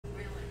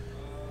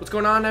What's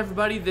going on,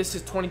 everybody? This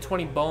is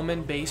 2020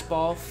 Bowman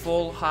Baseball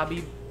Full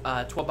Hobby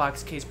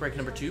 12-box case break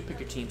number 2. Pick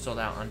your team, sold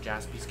out on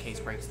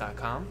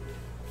jaspyscasebreaks.com.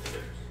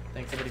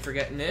 Thanks, everybody, for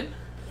getting in.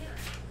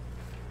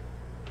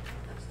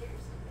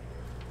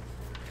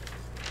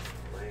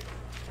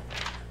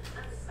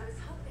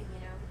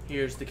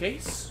 Here's the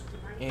case,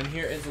 and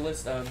here is a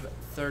list of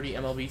 30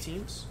 MLB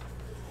teams.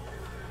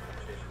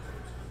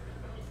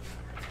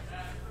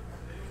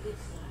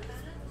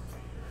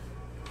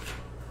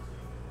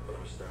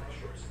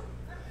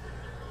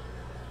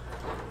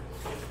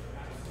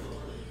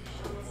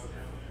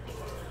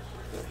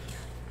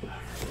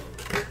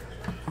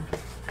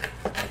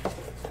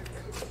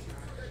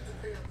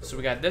 So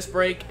we got this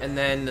break, and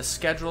then the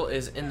schedule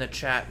is in the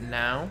chat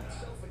now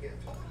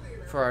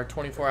for our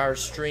 24-hour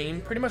stream.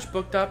 Pretty much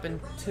booked up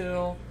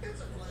until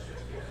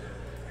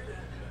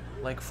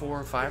like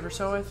 4 or 5 or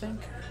so, I think.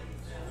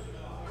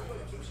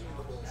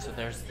 So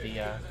there's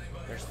the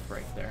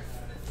break there.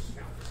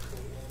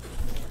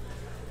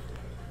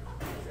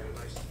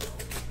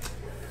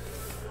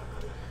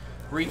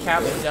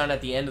 Recap will be done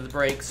at the end of the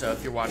break, so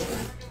if you're watching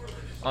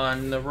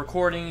on the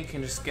recording, you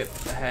can just skip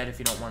ahead if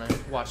you don't want to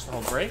watch the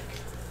whole break.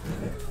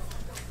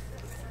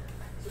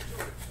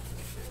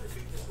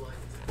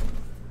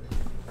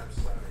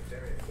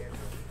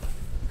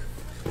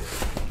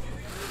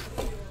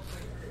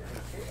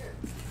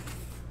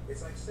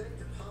 It's like saying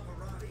to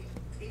Pavarotti,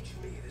 teach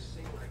me to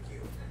sing like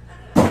you.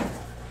 Alright,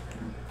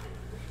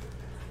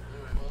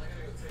 well, I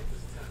gotta go take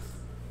this test.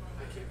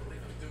 I can't believe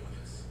I'm doing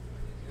this.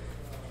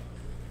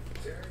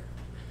 Jerry,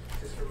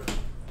 just remember,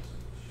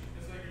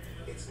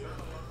 it's not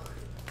mine.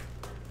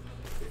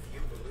 If you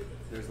believe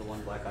it. There's the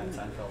one black eye in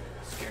Seinfeld.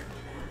 Scared.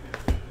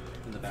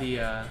 In the back.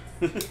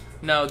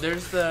 No,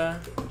 there's the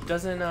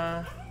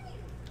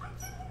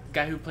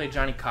guy who played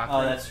Johnny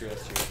Cochran. Oh, that's true.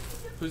 That's true.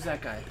 Who's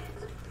that guy?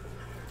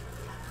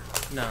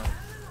 No.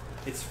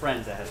 It's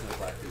Friends that has no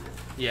black people.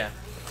 Yeah.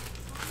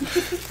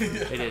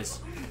 It is.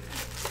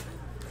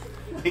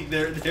 Like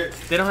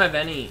They don't have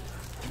any.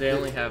 They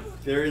only have.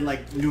 they're in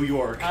like New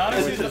York. I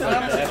honestly don't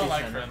like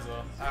Epicenter. Friends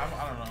though.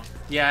 I don't know.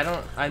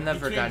 Yeah, I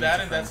never Between got that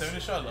into and that Friends. 70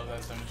 show, I love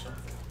that 70 show.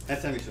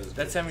 That time he shows.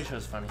 That 70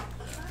 show's funny.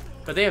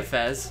 But they have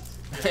Fez.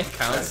 It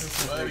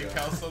counts. Buddy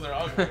counts, so they're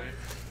all great.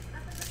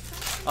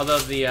 Although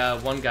the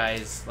one guy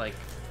is like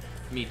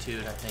Me Too,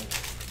 I think.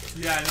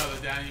 Yeah, I know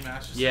the Danny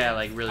Masterson. Yeah,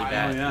 like really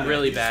bad, yeah.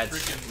 really He's bad,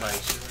 freaking like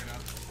shit right now.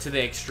 to the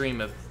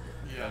extreme of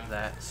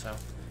that. So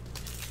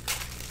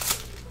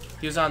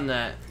he was on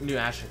that new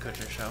Ashton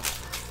Kutcher show,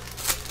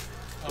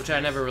 which I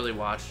never really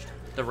watched.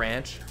 The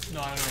Ranch. No,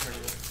 I never heard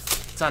of it.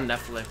 It's on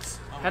Netflix.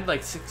 Had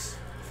like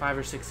 5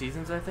 or 6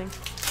 seasons, I think,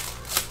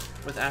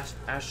 with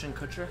Ashton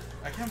Kutcher.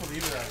 I can't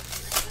believe that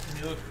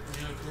Mila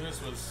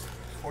Kunis was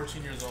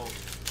 14 years old.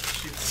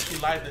 She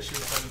lied that she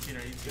was 17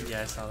 or 18.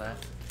 Yeah, I saw that.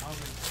 I was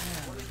like, damn.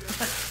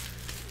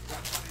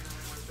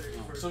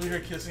 So we were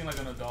kissing like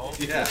an adult.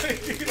 Yeah.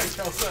 Like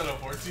Chelsea at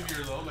 14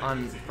 years old. Like,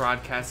 On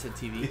broadcasted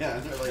TV. Yeah,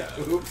 they're like,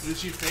 yeah. oops. Did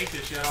she faked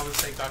it? She had all this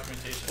fake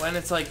documentation. When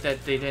it's like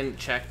that, they didn't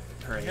check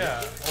her age.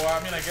 Yeah. Well,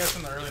 I mean, I guess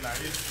in the early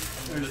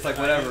 90s. They're just like,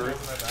 whatever.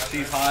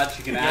 She's hot,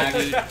 she can act.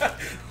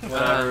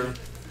 Whatever.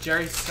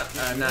 Jerry, not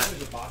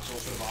There's a box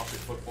also of optic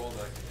football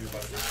that I could do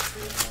by the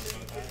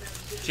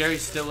Jerry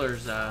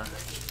Stiller's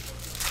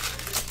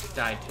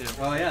died too.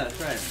 Oh yeah,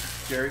 that's right.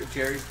 Jerry's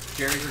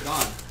are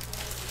gone.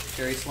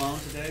 Jerry Sloan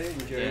today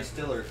and Jerry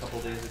Stiller a couple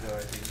days ago,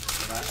 I think.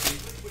 Last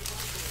week.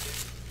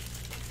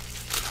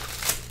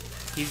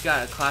 He's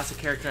got a classic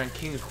character on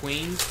King of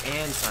Queens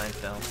and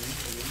Seinfeld.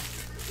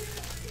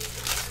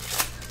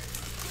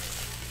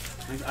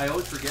 I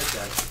always forget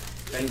that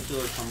Ben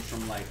Stiller comes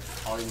from like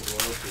Hollywood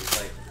royalty.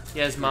 Like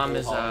Yeah, his mom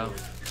is Hollywood.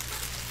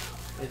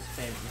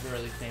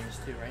 really famous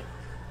too, right?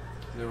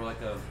 They were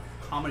like a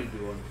comedy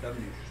duo in the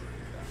 70s.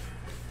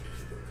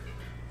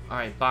 All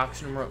right,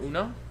 box numero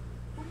uno.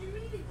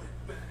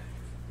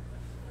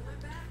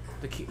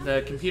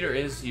 The computer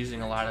is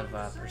using a lot of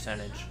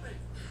percentage,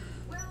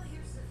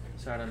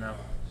 so I don't know.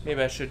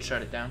 Maybe I should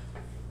shut it down.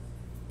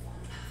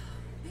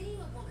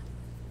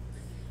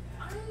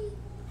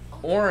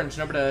 Orange,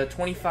 number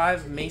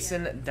 25,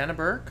 Mason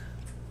Denneberg.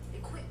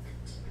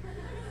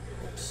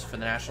 Oops, for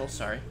the Nationals,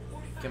 sorry.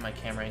 Get my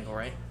camera angle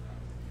right.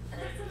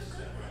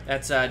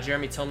 That's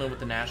Jeremy Tillman with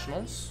the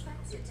Nationals.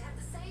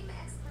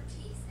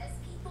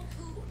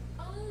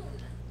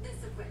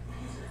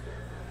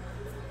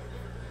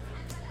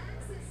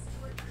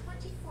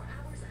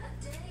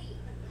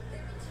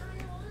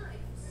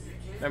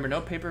 Remember,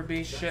 no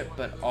paper-based ship,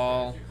 but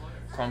all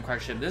chrome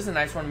card ship. This is a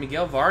nice one.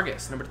 Miguel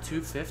Vargas, number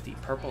 250,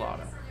 purple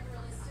auto.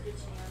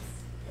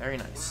 Very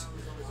nice.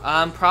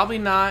 Probably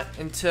not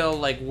until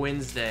like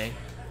Wednesday,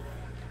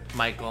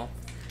 Michael.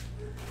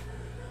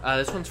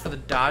 This one's for the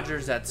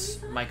Dodgers. That's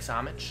Mike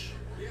Samich.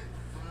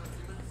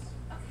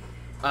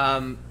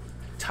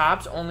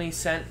 Topps only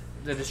sent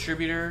the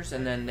distributors,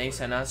 and then they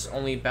sent us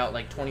only about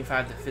like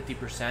 25 to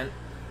 50%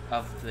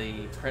 of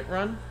the print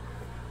run,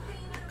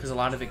 because a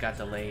lot of it got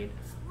delayed.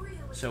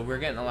 So we're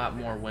getting a lot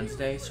more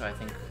Wednesday. So I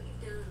think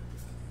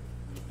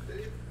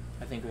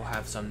think we'll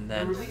have some The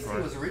then release for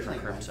date was originally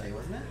for Wednesday, curbside.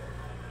 wasn't it?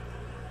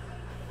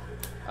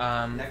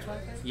 Next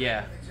Wednesday?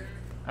 Yeah.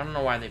 I don't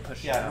know why they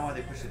pushed Yeah, I it don't know up.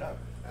 why they pushed it up.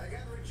 I got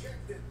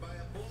rejected by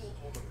a bold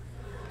woman.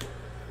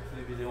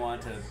 Maybe they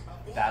wanted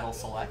to battle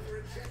select.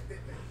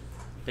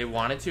 They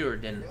wanted to or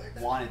didn't?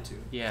 Wanted to.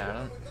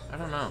 Yeah, I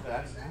don't know. But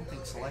I don't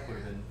think select would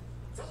have been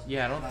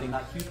Yeah, I don't think.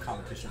 not huge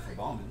competition for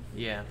Bowman.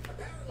 Yeah.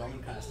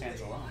 Bowman kind of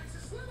stands alone.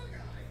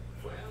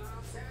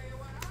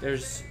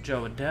 There's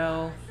Joe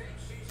Adele.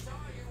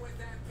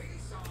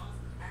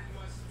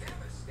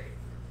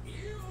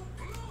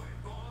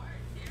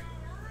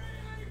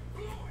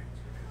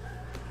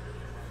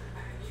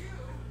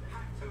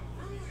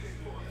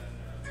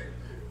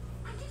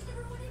 I just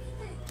never won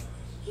anything.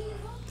 He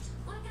looked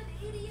like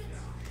an idiot.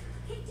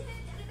 He did,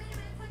 and it made him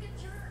act like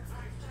a jerk.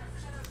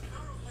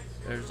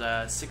 There's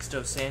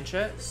Sixto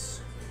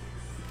Sanchez.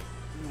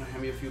 You want to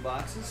hand me a few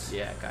boxes?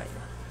 Yeah, got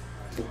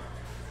you.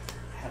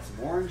 Have some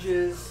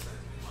oranges.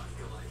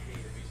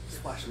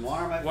 Splash some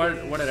water on my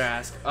face. What did I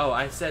ask? Oh,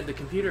 I said the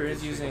computer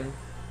is using.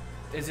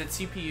 Is it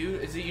CPU?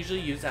 Is it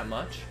usually used that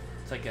much?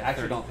 It's like a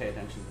Actually, 30. don't pay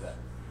attention to that.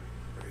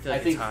 feel I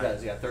like think it's it high.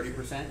 does, yeah,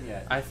 30%,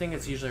 yeah. I think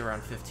it's usually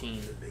around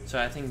 15. So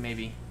I think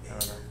maybe, I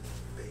don't know.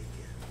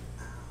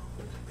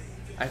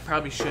 I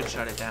probably should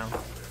shut it down,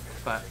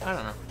 but I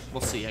don't know.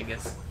 We'll see, I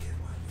guess.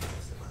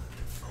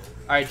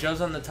 All right,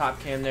 Joe's on the top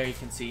cam there. You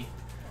can see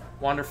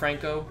Wander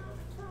Franco.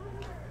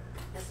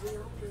 As we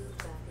all move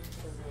back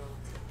into the world,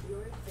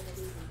 your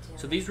infinity retail.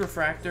 So these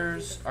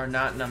refractors are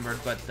not numbered,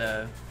 but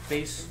the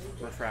base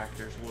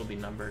refractors will be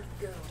numbered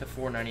to $4.99.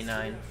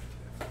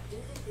 Do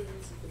the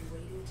things you've been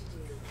waiting to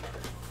do.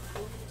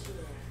 Only to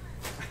there.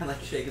 I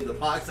like shaking the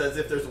box as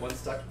if there's one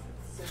stuck.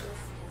 Celeste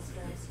has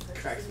fast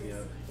Cracks me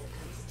up.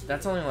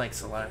 That's only like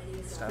select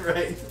stuff.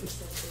 Right.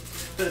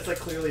 But it's like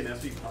clearly an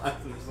empty box.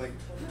 I'm just like,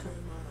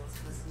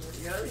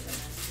 you got everything.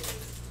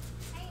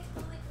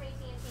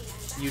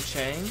 Yu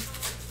Chang.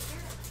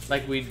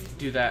 Like we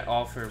do that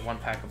all for one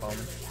pack of Bowman.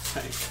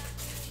 Thanks.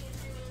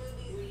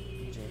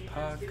 DJ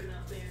Puck.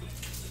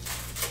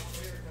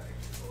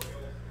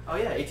 Oh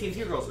yeah, AT&T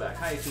girl's back.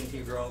 Hi, AT&T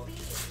girl.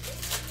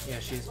 Yeah,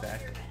 she's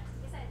back.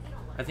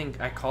 I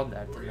think I called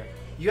that, didn't I?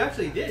 You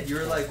actually did. You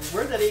were like,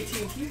 where'd that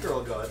AT&T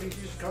girl go? I think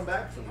she should come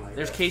back or something like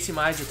There's that. Casey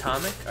Mize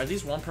Atomic. Are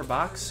these one per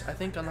box, I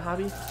think, on the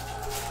hobby?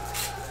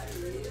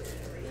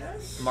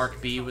 Mark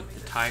B with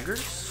the Tigers.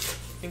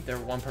 I think they're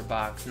one per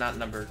box, not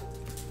numbered.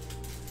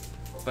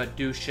 But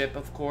do ship,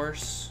 of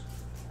course.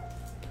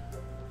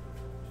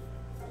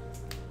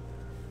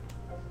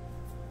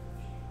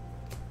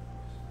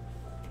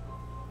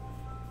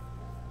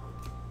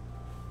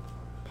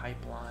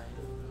 Pipeline.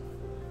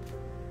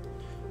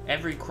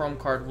 Every Chrome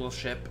card will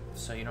ship,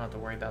 so you don't have to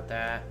worry about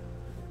that.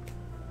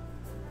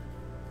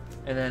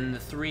 And then the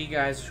three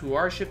guys who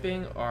are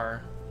shipping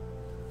are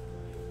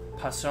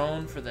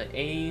Passon for the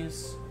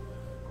A's,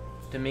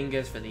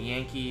 Dominguez for the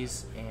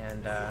Yankees,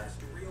 and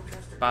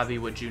Bobby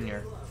Wood Jr.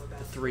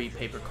 The three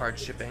paper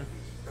cards shipping.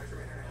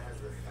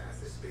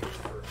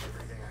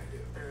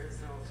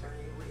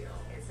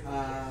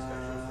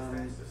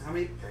 How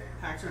many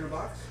packs are in a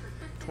box?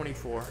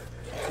 24.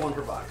 One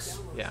per box.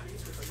 Yeah.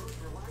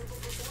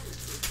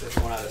 There's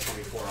one out of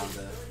 24 on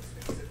the.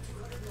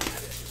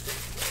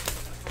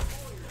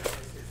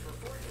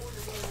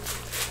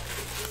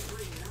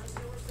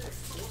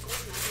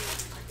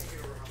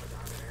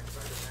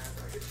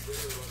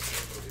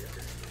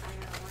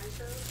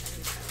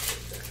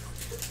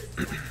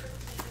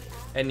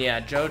 And yeah,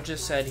 Joe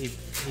just said he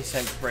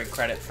sent break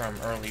credit from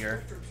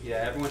earlier.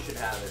 Yeah, everyone should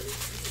have it.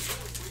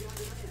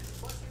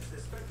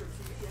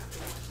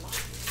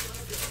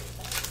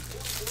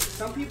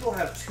 Some people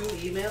have two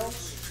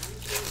emails.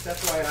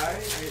 That's why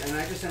and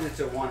I just send it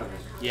to one of them.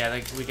 Yeah,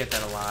 like we get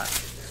that a lot.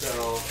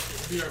 So,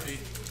 BRB.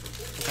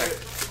 Okay.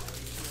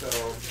 so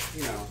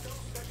you know,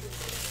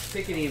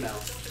 pick an email.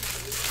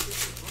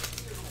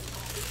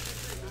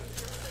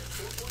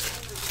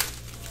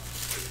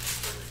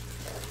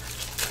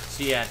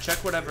 So yeah, check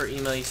whatever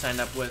email you signed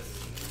up with.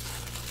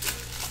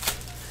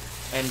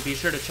 And be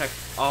sure to check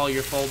all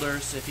your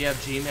folders. If you have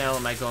Gmail,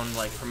 it might go in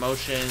like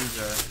promotions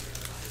or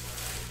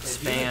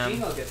spam.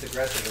 Gmail gets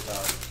aggressive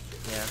about it.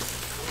 Yeah.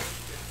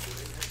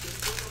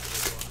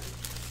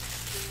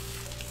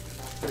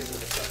 Putting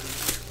the stuff in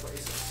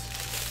places.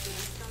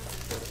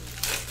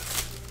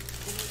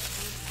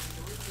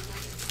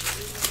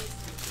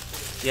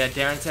 Yeah,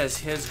 Darren says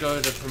his go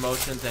to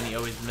promotions and he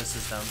always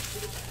misses them.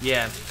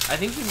 Yeah, I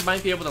think you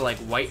might be able to like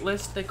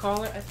whitelist, they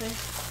call it, I think.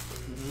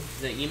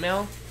 The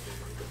email.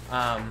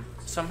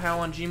 Somehow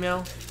on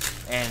Gmail.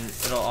 And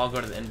it'll all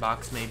go to the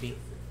inbox maybe.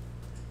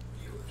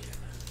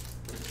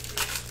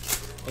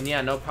 And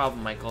yeah, no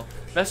problem, Michael.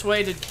 Best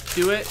way to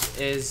do it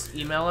is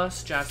email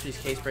us,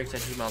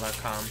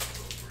 jaspyscasebreaks@gmail.com.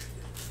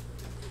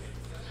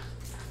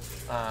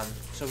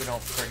 So we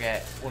don't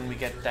forget when we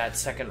get that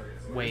second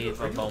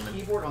wave Are of you Bowman.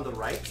 keyboard on the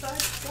right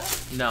side?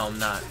 Scott? No, I'm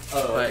not.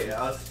 Oh, but, okay.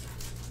 I was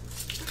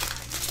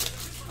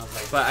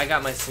like, but I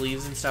got my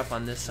sleeves and stuff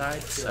on this side, I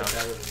feel so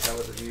like that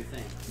was a new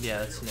thing. yeah,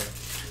 that's new.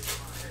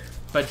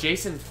 But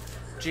Jason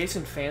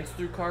Jason fans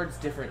through cards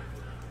different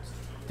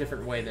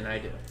way than I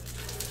do.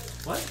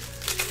 What?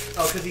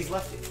 Oh, because he's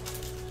lefty.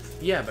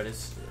 Yeah, but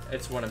it's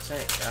what I'm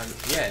saying.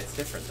 Yeah, it's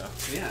different though.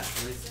 Yeah.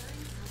 At least.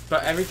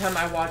 But every time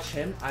I watch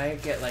him, I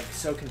get like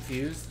so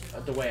confused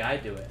of the way I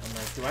do it. I'm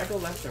like, do I go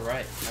left or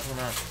right? I don't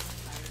know.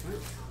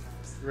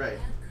 Right.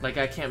 Like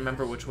I can't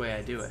remember which way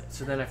I do it,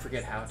 so then I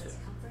forget how to.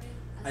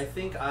 I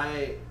think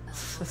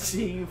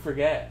See, you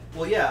forget.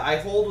 Well, yeah, I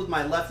hold with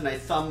my left and I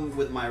thumb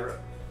with my.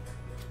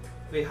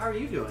 Wait, how are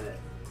you doing it?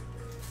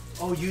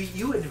 Oh,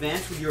 you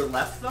advance with your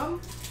left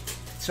thumb?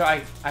 So I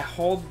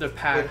hold the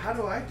pack. Wait, how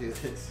do I do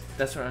this?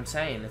 That's what I'm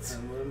saying. It's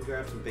Let me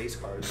grab some base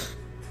cards.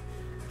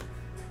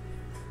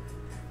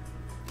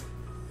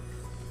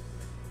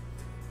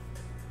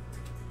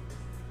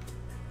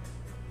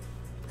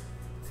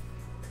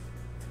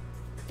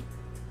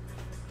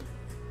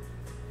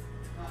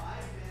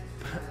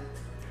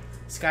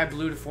 Sky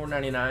Blue to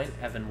 4.99.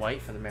 Evan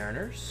White for the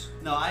Mariners.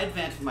 No, I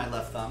advance with my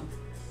left thumb.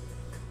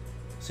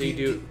 So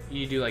you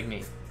do like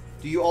me.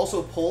 Do you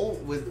also pull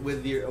with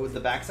the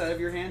backside of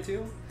your hand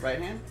too? Right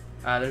hand?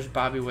 There's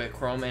Bobby Witt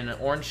Chrome and an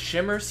Orange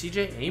Shimmer.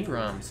 CJ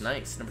Abrams,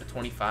 nice, number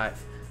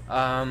 25.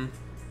 I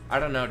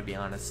don't know, to be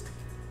honest.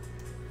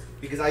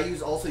 Because I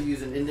also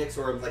use an index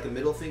or like a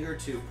middle finger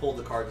to pull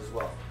the cards as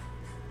well.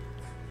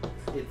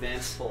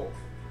 Advanced pull.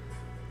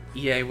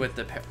 EA with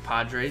the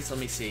Padres. Let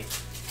me see.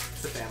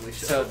 It's a family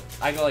show. So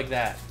I go like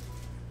that.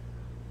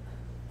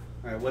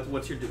 All right,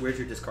 where's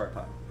your discard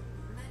pile?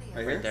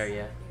 Right here? Right there,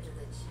 yeah.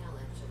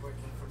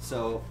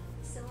 So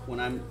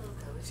when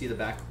see the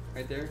back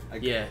right there?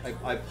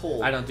 I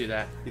pull. I don't do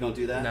that. You don't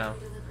do that? No.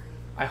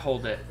 I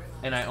hold it,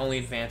 and I only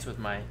advance with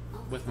my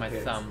Okay.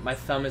 thumb. My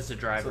thumb is the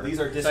driver. So these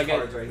are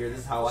discards right here. This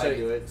is how I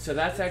do it. So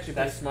that's actually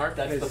pretty smart.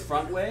 That's the because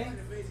front way,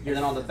 and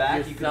then on the back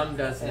your you thumb can,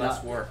 does and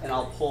less work. And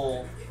I'll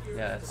pull.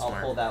 Yeah, that's I'll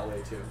smart. pull that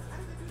way too.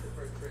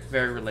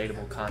 Very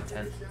relatable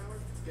content.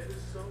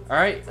 All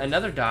right,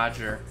 another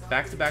Dodger.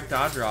 Back-to-back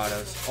Dodger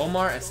autos.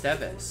 Omar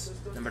Estevez,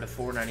 number to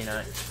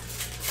 4.99.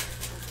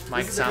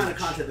 Mike This is the kind of Samich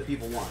content that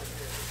people want.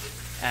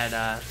 at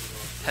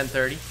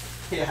 10:30.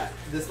 Yeah,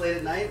 this late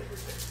at night,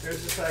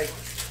 there's just like,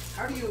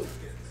 how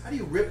do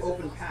you rip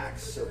open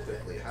packs so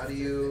quickly? How do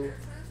you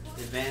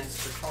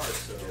advance the cards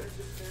so?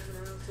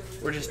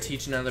 We're just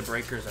teaching other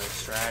breakers our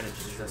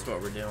strategies. That's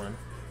what we're doing.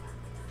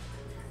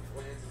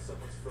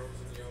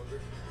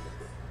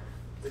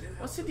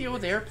 What's the deal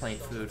with airplane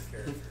food?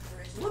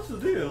 What's the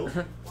deal?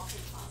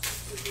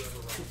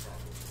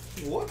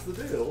 What's the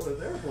deal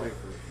with airplane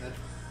food? That's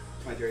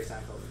my Jerry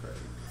Seinfeld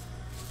impression.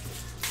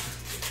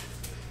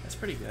 That's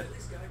pretty good.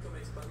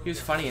 He was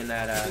funny in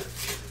that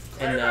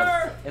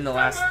in the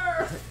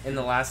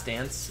last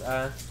dance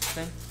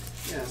thing.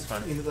 Yeah, It's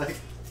fun. He was like,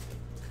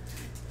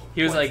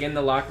 He was like in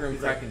the locker room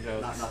he's like, cracking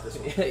jokes. Not this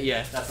one.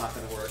 Yeah. That's not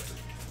gonna work.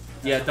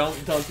 Yeah, don't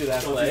do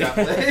that Don't play. do that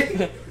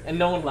play. And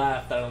no one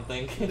laughed, I don't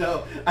think.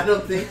 No, I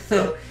don't think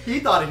so.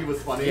 He thought he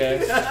was funny.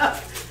 Yeah.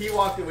 He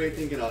walked away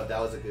thinking, "Oh, that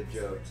was a good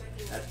joke."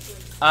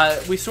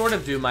 That's, We sort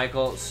of do,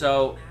 Michael.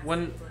 So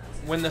when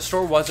the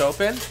store was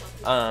open,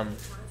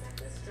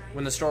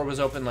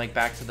 like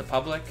back to the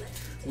public,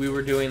 we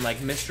were doing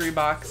like mystery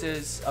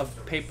boxes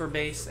of paper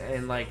base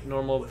and like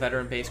normal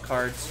veteran base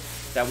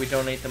cards that we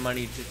donate the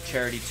money to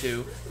charity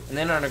to. And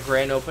then on a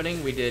grand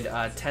opening, we did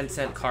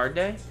 10-cent card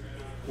day,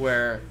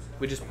 where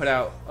we just put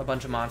out a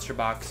bunch of monster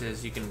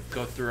boxes. You can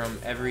go through them.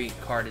 Every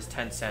card is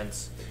 10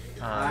 cents.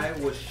 I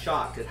was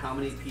shocked at how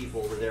many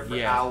people were there for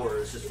Yeah.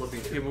 hours just flipping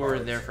through People cards.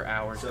 were there for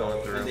hours So,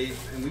 going through.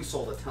 and we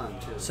sold a ton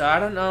too. So I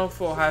don't know if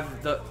we'll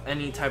have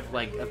any type of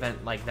like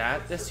event like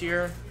that this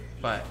year,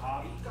 but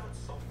I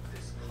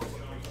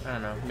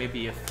don't know.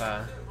 Maybe if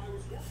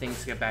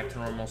things get back to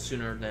normal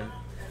sooner than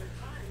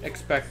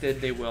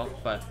expected, they will.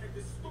 But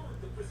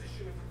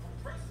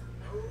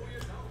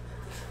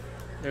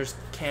there's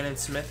Cannon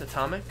Smith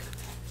Atomic.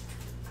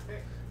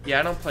 Yeah,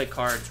 I don't play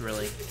cards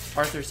really.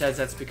 Arthur says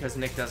that's because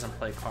Nick doesn't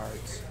play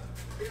cards.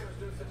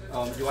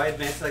 Do I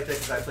advance like that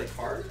because I play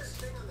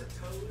cards?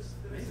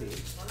 Maybe.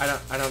 I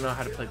don't know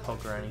how to play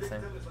poker or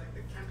anything.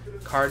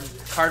 Card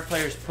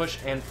players push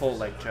and pull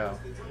like Joe.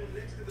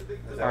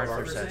 Is that what Arthur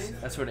Arthur's says. saying?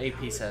 That's what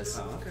AP says.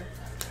 Oh, okay.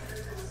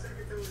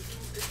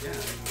 Yeah,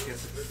 I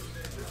guess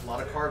it's a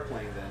lot of card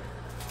playing then.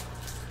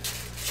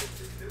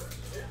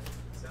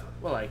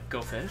 Well, like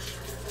Go Fish.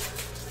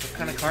 What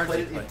kind of You cards do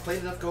you played, play? you played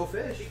enough Go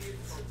Fish.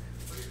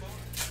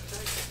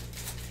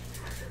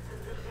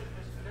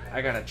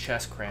 I got a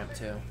chest cramp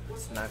too.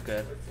 It's not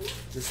good.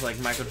 This is like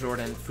Michael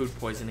Jordan food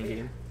poisoning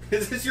game.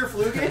 Is this your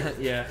flu game?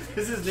 Yeah.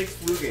 This is Nick's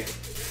flu game.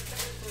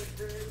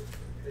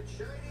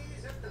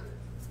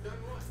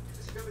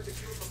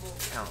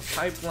 Talent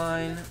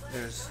Pipeline.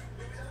 There's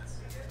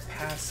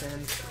Passon,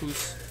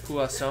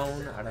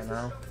 Puasson. I don't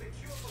know.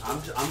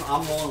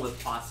 I'm rolling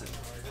with Posson.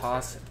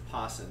 Possum.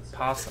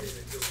 Possum.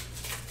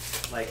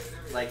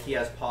 Like he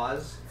has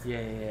paws.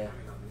 Yeah.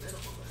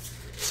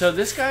 So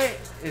this guy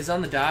is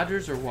on the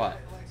Dodgers or what?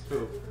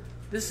 Who?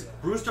 This.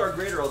 Bruce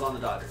Dark-Grater is on the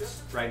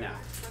Dodgers right now.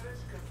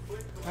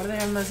 Why do they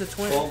have him as a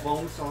twin?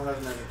 Bowman still has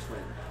him as a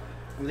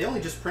twin. mean, they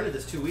only just printed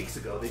this 2 weeks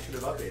ago. They should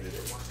have updated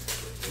it.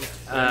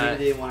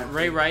 Maybe they wanted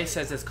Ray Rice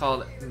says it's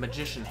called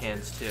Magician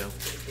Hands too.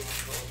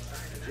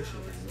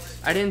 magician hands.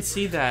 I didn't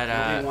see that,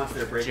 Nobody wants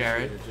their break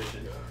Jared.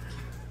 magician.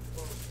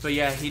 But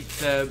yeah,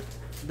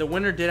 the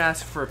winner did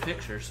ask for a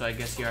picture, so I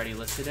guess he already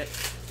listed it.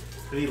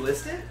 Did he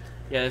list it?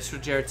 Yeah, that's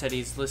what Jared said.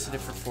 He's listed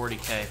it for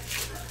 40K.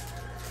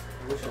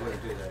 I wish I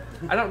would do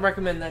that. I don't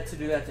recommend that to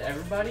do that to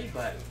everybody,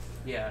 but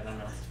yeah, I don't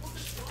know.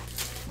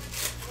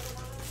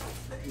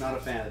 Not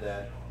a fan of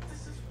that.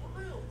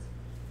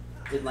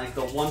 In like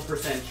the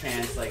 1%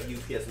 chance like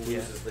UPS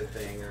loses the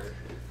thing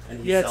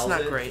and he Yeah, it's sells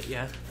not it, great.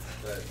 Yeah.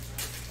 But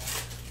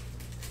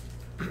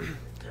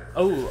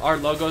Oh, our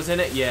logo's in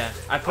it. Yeah,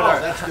 I put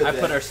that's good I then.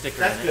 put our sticker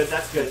That's in good. it.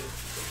 That's good.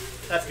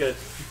 That's good.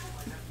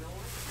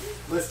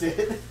 List it.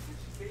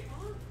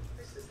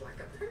 This is like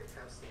a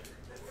penthouse.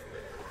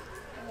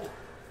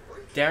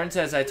 Darren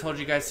says I told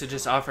you guys to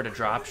just offer to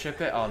drop ship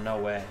it. Oh no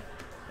way,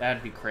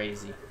 that'd be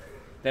crazy.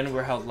 Then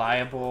we're held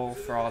liable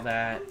for all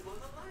that.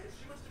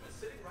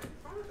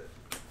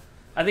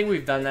 I think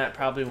we've done that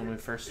probably when we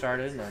first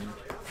started, and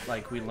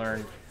like we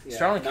learned. Yeah,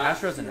 Starling not-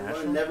 Castro's a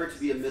national. Never to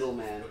be a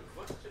middleman.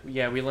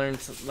 Yeah, we learned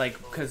like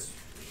because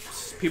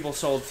people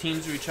sold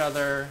teams to each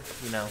other,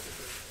 you know,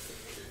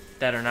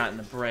 that are not in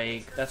the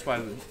break. That's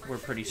why we're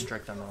pretty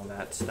strict on all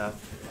that stuff.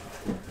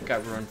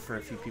 Got ruined for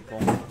a few people.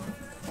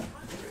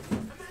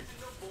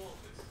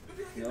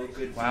 No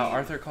good. Wow, team.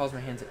 Arthur calls my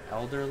hands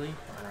elderly.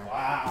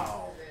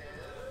 Wow.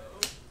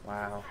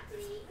 Wow.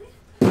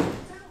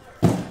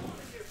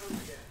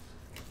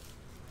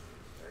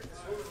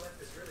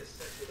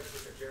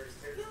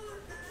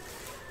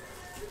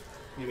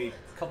 Maybe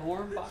a couple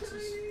more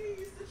boxes.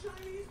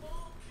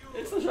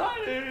 It's the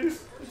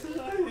Chinese. It's the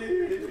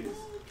Chinese.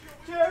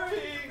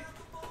 Jerry.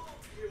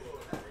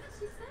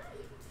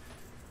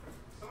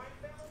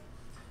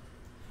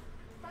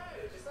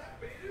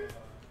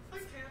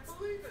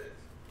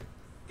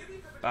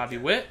 Bobby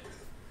Witt.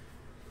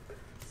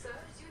 So, did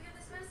you hear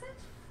this message?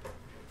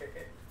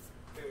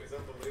 It was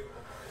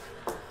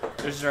unbelievable.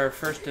 There's our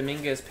first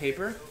Dominguez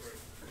paper.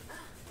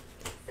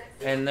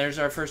 And there's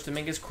our first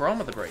Dominguez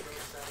Chrome of the break.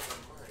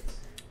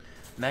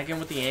 Megan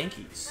with the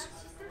Yankees.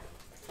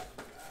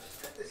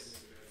 This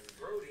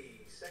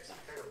throaty, sexy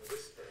kind of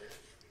whisper.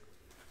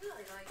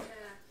 Really,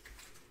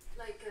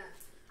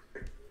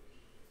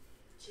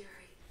 Jerry,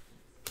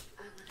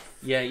 I want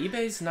to. Yeah,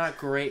 eBay's not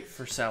great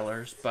for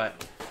sellers,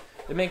 but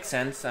it makes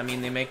sense. I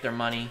mean, they make their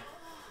money,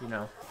 you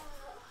know,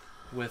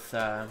 with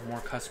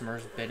more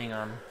customers bidding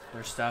on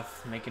their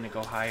stuff, making it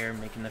go higher,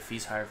 making the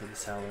fees higher for the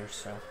sellers.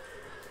 So,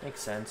 makes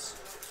sense.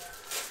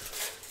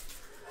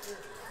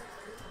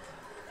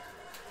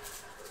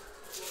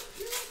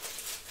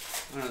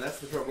 I don't know. That's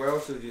the problem. Where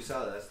else would you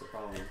sell it? That's the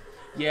problem.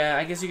 Yeah,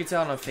 I guess you could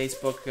sell it on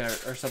Facebook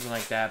or something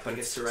like that, but Like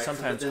it's it's direct,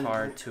 sometimes but then-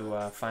 hard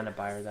to find a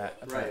buyer that,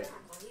 Right.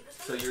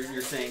 So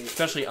you're saying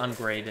especially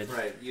ungraded.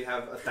 right? You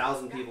have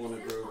 1,000 people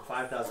in a group,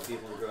 5,000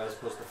 people in a group, as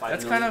opposed to 5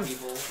 That's million kind of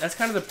people. that's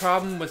kind of the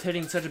problem with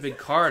hitting such a big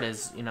card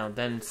is, you know,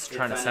 then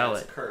trying to sell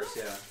It's it. a curse,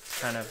 yeah.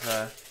 Kind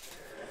of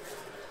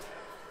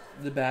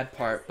the bad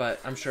part, but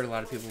I'm sure a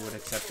lot of people would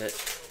accept it.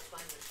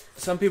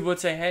 Some people would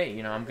say, hey,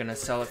 you know, I'm going to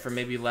sell it for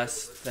maybe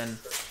less than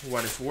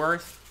what it's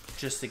worth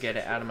just to get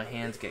it out of my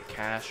hands, get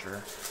cash or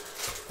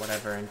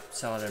whatever, and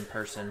sell it in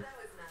person.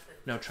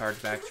 No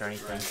chargebacks or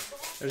anything.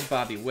 There's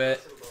Bobby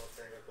Witt.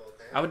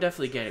 I would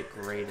definitely get it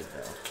graded,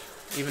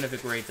 though. Even if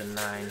it grades a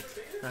 9.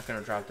 Not going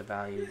to drop the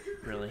value,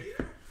 really,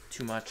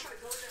 too much.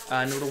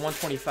 Number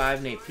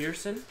 125, Nate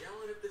Pearson.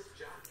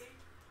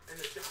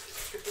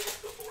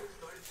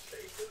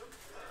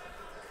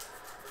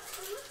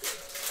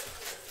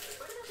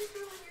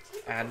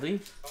 Adley.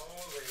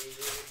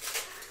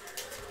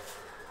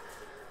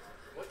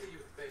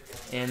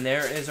 And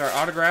there is our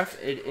autograph.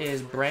 It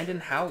is Brandon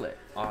Howlett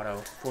auto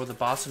for the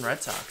Boston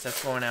Red Sox.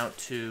 That's going out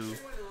to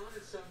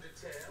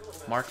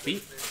Mark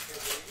Beat.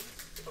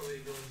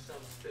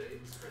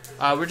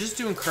 We're just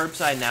doing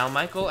curbside now,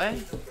 Michael A.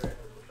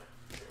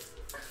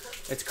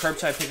 It's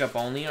curbside pickup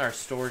only. Our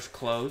store's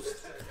closed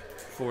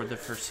for the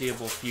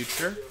foreseeable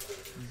future.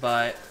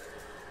 But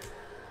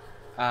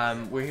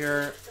we're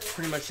here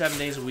pretty much 7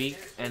 days a week.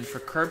 And for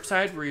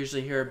curbside, we're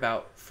usually here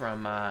about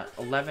from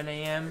 11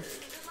 a.m.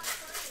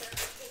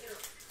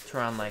 to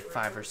around like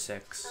 5 or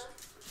 6.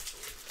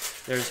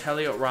 There's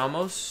Heliot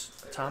Ramos,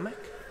 Atomic.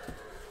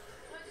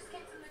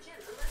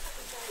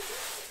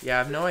 Yeah, I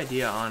have no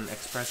idea on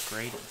express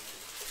grading.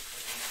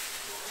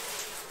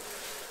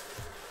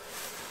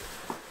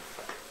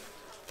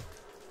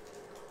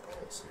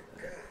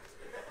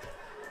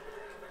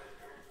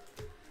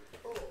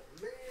 Oh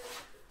man,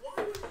 why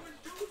would you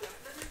do that?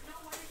 I didn't know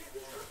why you get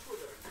in touch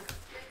with her.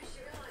 Maybe she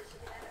realized she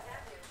could have a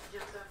happy if she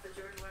jumped off the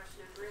George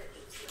Washington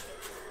Bridge.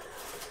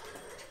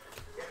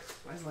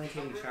 Why is Lane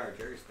taking charge?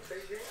 Jerry's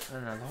I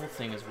don't know, the whole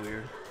thing is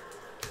weird.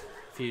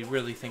 If you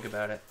really think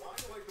about it.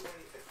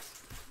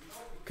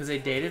 Because they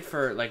dated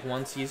for like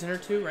 1 season or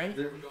 2, right?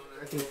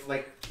 I think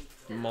like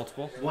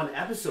Multiple? 1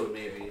 episode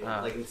maybe,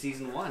 Ah. like in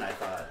season 1. I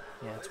thought.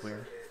 Yeah, it's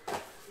weird. Hello,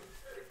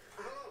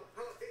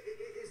 hello.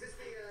 Is this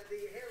the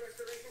hair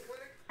restoration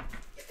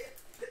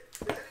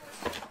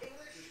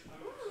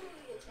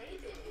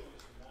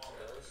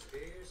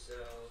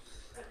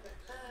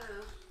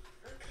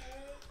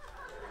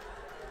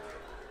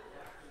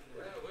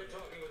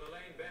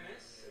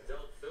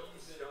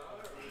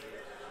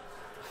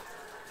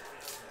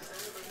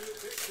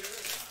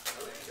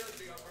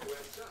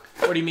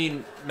What do you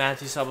mean,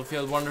 Matthew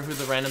Stubblefield? Wonder who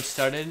the random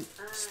studded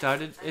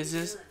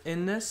is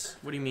in this?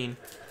 What do you mean?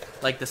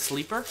 Like the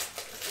sleeper?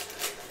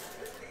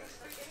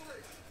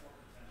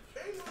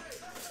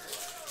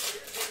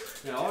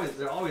 Yeah,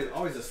 they're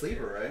always a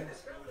sleeper, right?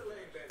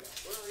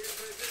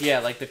 Yeah,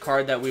 like the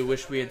card that we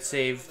wish we had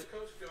saved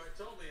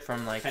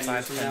from like 10 5,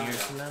 years 10 from years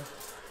now? from now.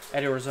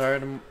 Eddie Rosario,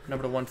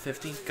 number to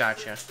 150.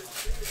 Gotcha.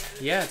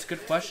 Yeah, it's a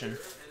good question.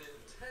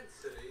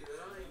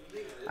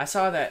 I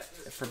saw that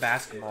for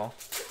basketball.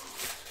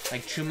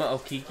 Like Chuma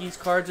Okiki's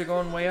cards are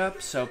going way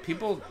up, so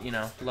people,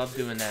 love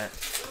doing that.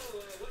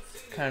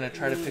 Kind of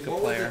try to pick a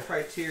What player. would the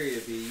criteria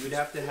be? You'd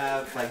have to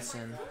have like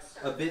Tyson.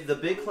 the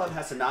big club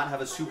has to not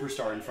have a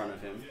superstar in front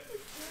of him,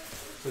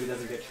 so he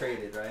doesn't get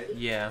traded, right?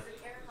 Yeah.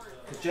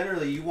 Because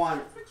generally you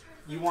want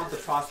the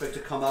prospect to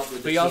come up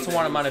with. But you also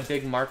want him on a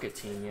big market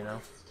team,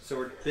 So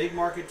we're big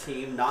market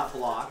team, not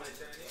blocked.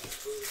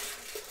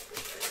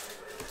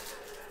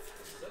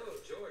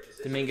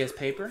 Dominguez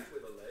paper.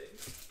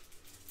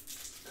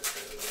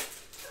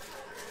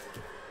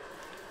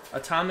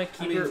 Atomic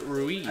Keeper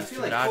Ruiz. I feel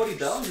for like Dodgers. Cody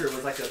Bellinger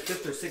was like a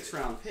 5th or 6th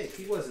round pick.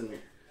 He wasn't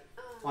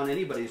on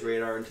anybody's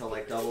radar until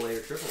like AA or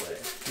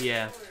AAA.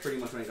 Yeah. Pretty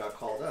much when he got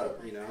called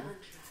up,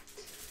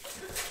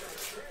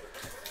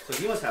 So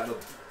he must have a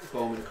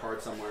Bowman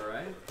card somewhere,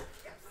 right?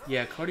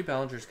 Yeah, Cody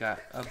Bellinger's got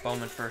a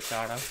Bowman first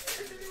auto.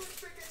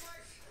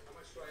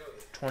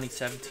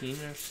 2017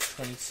 or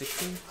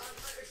 2016?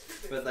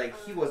 But like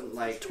he wasn't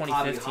like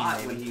 2015 hot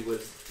maybe. when he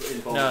was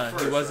in Bowman No,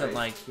 first, he wasn't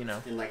right?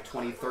 like, in like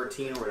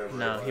 2013 or whatever.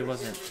 No, it he was.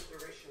 wasn't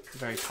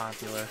very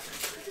popular.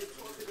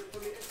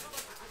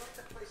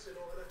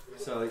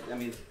 So I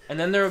mean, And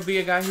then there will be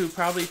a guy who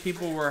probably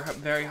people were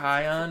very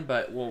high on,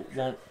 but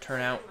won't turn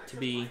out to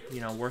be,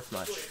 worth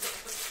much.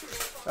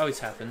 Always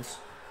happens.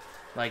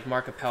 Like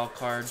Mark Appel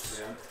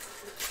cards, yeah.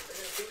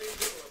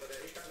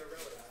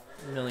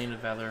 a million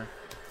of other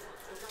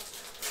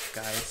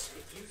guys.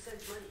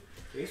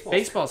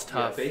 Baseball's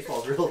tough. Yeah,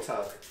 baseball's real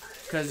tough.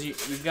 Because you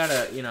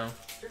gotta,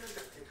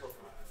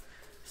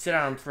 sit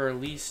on them for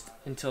at least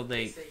until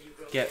they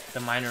get the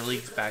minor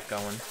leagues back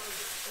going.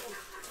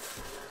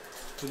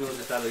 Who knows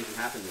if that'll even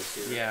happen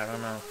this year? Yeah, I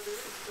don't know.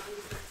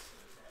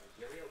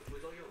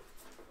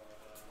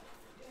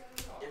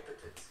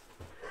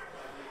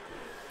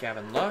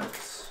 Gavin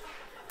Lux.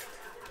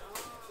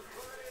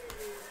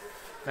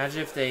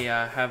 Imagine if they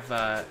have,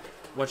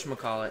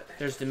 whatchamacallit.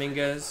 There's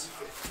Dominguez,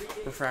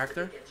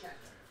 Refractor.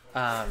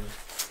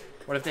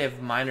 What if they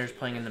have minors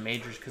playing in the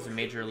majors because of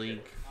Major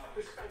League?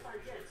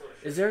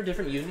 Is there a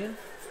different union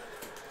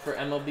for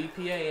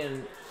MLBPA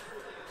and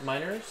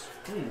minors?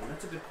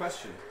 That's a good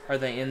question. Are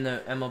they in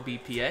the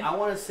MLBPA? I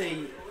want to say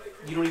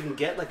you don't even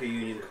get like a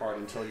union card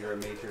until you're a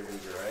major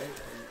leaguer, right?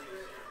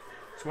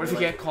 So what if you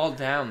get called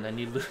down? Then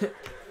you lose this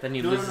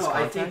I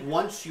contact? think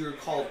once you're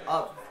called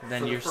up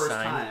Then for the you're first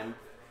signed. time,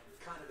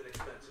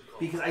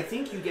 because I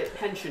think you get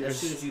pension as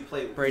soon as you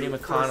play Brady your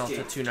McConnell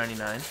first to game.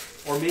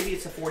 $2.99. Or maybe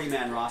it's a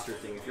 40-man roster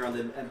thing. If you're on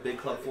the big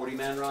club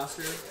 40-man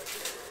roster,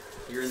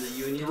 you're in the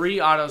union.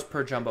 3 autos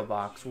per jumbo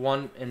box.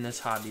 1 in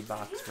this hobby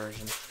box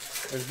version.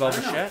 There's I Boba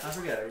don't know. Fett. I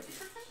forget.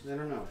 I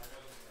don't know.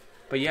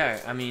 But yeah,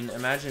 I mean,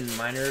 imagine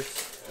minors.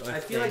 I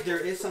feel like there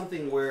is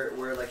something where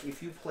like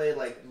if you play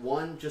like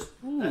one, just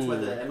that's why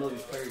the MLB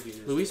Players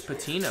Union. Luis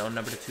Patino,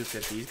 number to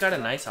 250. He's got a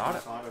nice auto.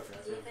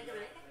 Autograph, yeah.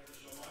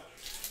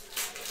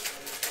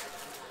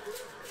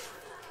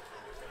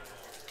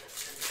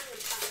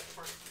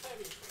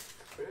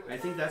 I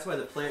think that's why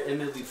the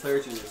MLB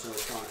Players Union is so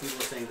strong. People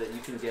are saying that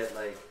you can get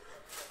like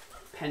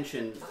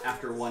pension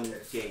after one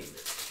game.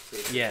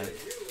 Basically. Yeah,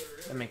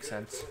 that makes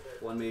sense.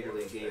 One major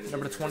league game.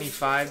 Number to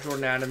 25,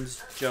 Jordan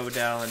Adams, Joe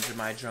Adell, and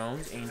Jemai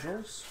Jones,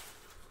 Angels.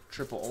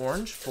 Triple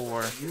orange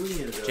for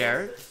Union, though.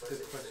 Jared. That's a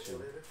good question.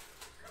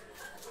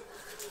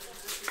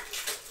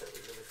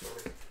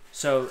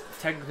 So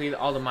technically,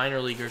 all the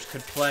minor leaguers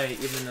could play,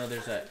 even though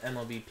there's a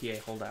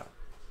MLBPA holdout.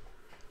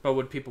 But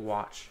would people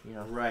watch?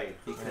 Right,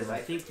 because I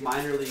think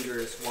minor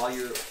leaguers, while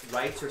your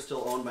rights are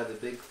still owned by the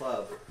big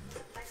club,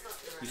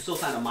 you still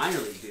sign a minor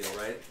league deal,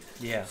 right?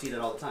 Yeah. You see that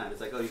all the time. It's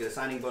like, oh, you get a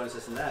signing bonus,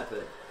 this and that,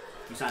 but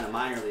you sign a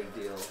minor league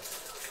deal,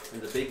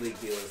 and the big league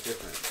deal is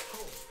different.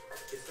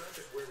 It's not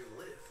just where we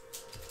live,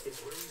 it's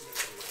where we make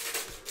a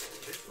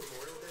live. This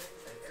Memorial Day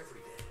and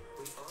every day,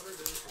 we honor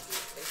those who do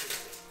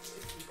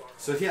everything to keep our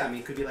So yeah, I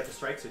mean, it could be like a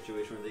strike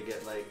situation where they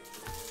get like,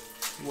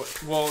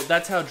 Well,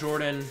 that's how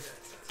Jordan.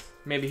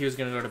 Maybe he was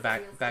going to go to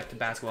back to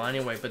basketball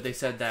anyway, but they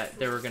said that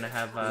they were going to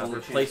have only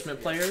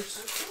replacement chance, players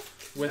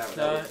with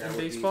that in would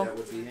baseball. that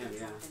would be him,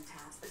 yeah.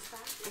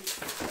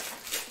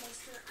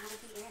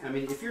 I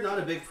mean, if you're not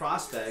a big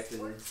prospect,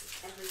 and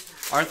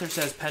Arthur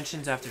says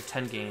pensions after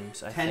 10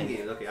 games. I 10 think.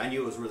 games, okay, I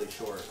knew it was really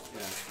short.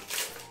 Yeah.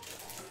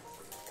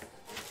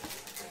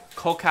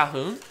 Cole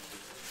Calhoun?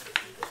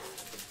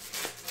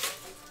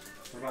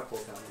 What about Cole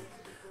Calhoun?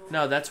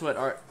 No, that's what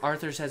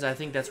Arthur says. I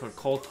think that's what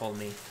Cole told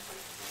me.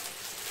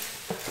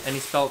 And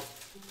he spelled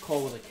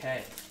Cole with a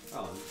K.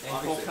 Oh, And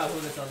Cole obviously.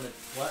 Calhoun is on the...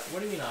 What? What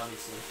do you mean,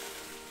 obviously?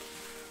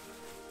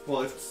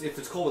 Well, if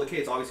it's Cole with a K,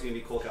 it's obviously gonna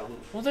be Cole Calhoun.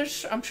 Well,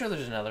 I'm sure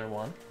there's another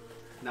one.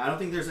 No, I don't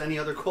think there's any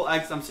other Cole.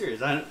 I'm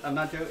serious. I'm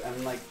not joking.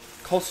 I'm like,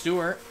 Cole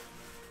Stewart.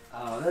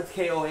 that's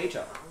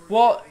K-O-H-O.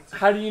 Well,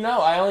 how do you know?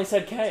 I only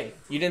said K.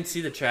 You didn't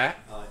see the chat,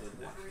 Oh, I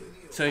didn't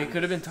actually. so you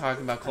could have been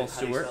talking about Cole How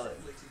do you Stewart. spell it?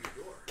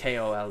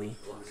 K-O-L-E.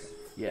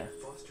 Yeah.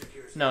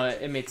 No,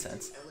 it made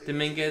sense.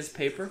 Dominguez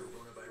paper.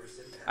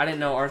 I didn't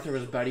know Arthur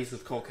was buddies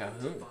with Cole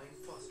Calhoun.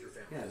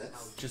 Yeah,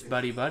 that's. Just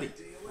buddy. I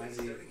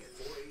see.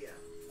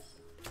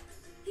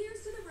 Here's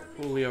to the road.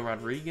 Julio You might as well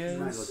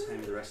Rodriguez. just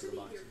hang the rest of the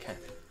box. Okay.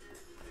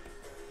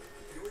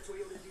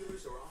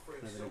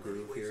 There's a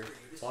groove here.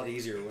 It's a lot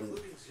easier when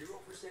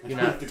You're you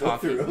not have to go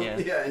talking. through. Yeah.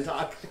 Yeah, and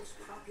talk.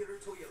 Popular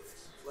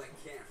Toyotas like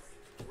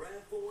Camry,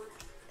 RAV4,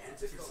 and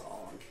It's Tacoma.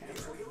 all on And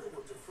camera. Toyota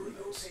will defer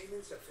your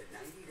payments up to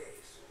 90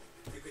 days.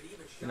 You could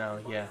even shop No,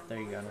 online yeah, there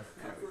you go. from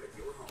the comfort of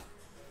your home.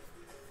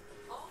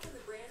 All from the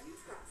brand you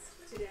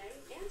trust today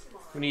and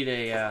tomorrow. We need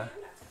a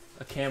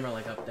camera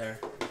like up there.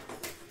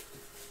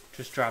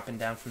 Just dropping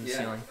down from the Yeah.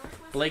 ceiling.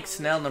 Blake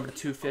Snell, number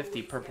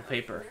 250, purple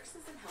paper. Nurses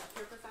and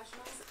healthcare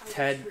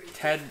professionals are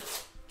Ted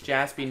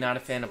Jaspy, not a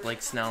fan of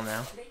Blake Snell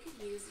now. They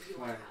could use your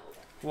Why? help.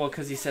 Well,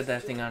 because he said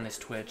that thing on his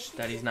Twitch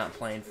that he's not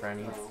playing for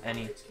any Which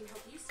can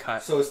help you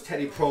cut. So is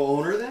Teddy pro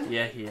owner then?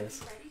 Yeah, he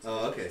is.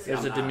 Oh, okay. See, There's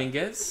I'm a not.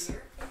 Dominguez. in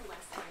less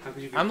time. How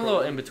could you be I'm a pro little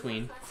owner? in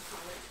between.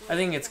 I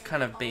think it's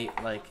kind of bait,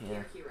 like, you know.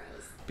 They're heroes.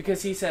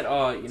 Because he said,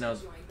 oh, you know,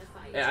 Join the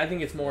fight. I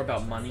think it's more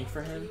about money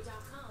for him.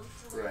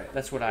 Right.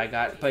 That's what I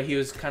got. But he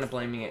was kind of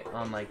blaming it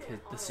on, like,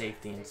 the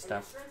safety and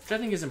stuff. Which I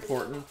think is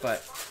important,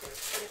 but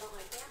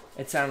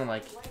it sounded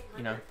like,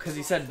 you know, because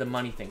he said the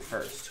money thing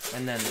first.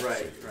 And then the Right.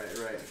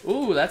 safety. Right.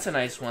 Ooh, that's a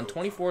nice one.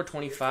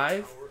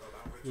 24-25.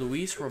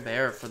 Luis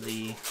Robert for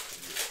the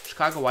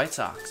Chicago White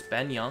Sox.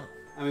 Ben Young.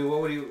 I mean,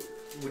 what would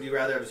you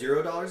rather have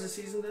 $0 a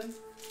season then?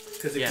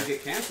 Because it Yeah. could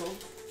get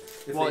canceled.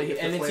 If Well, if the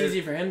and it's players-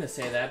 easy for him to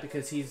say that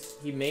because he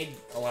made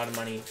a lot of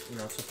money, you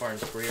know, so far in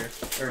his career,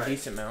 or a Right.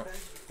 decent amount.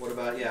 What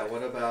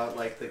about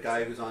like the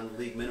guy who's on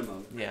league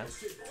minimum? Yeah.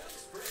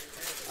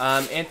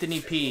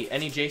 Anthony P.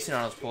 Any Jason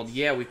Arnold's pulled?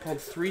 Yeah, we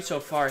pulled 3 so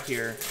far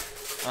here,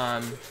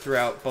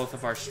 throughout both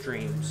of our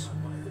streams.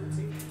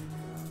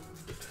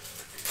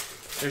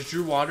 There's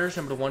Drew Waters,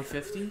 number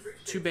 150,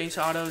 2 base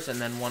autos, and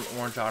then 1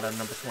 orange auto,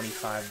 number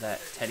 25, that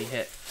Teddy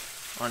hit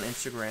on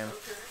Instagram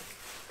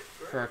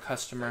for our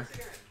customer.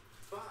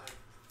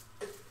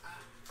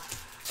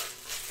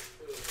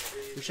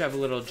 We should have a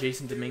little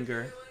Jason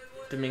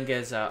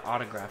Dominguez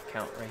autograph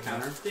count right here.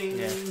 Counter. Ding.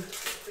 Yeah.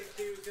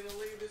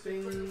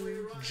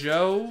 Ding.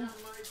 Joe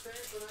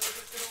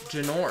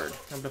Genord,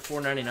 number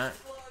 499.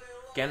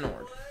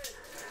 Genord.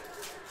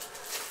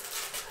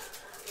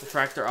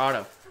 Refractor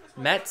auto.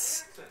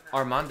 Mets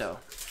Armando.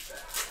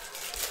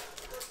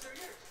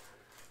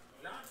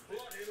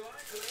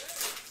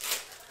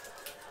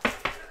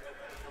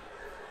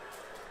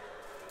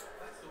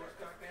 That's the worst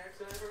Cockney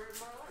accent I've ever heard in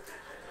my life.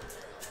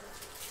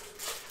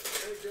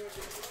 Hey, George,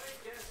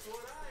 guess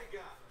what I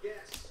got?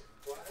 Guess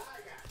what I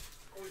got?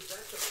 Oh, is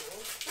that the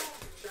ball?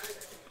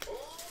 China.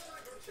 Oh, I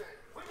go China.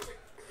 Wait.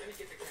 Let me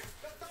get the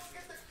camera. Don't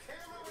get the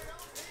camera. We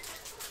don't need it.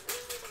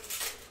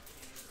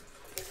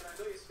 Listen, I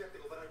know you're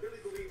skeptical, but I really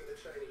believe in the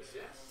Chinese.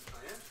 Yes,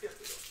 I am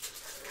skeptical.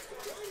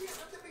 Why do you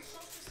have to be so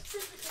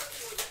suspicious of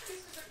everyone?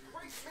 This is a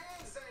great man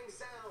saying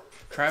sound.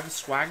 Travis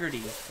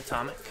Swaggerty,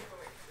 Atomic.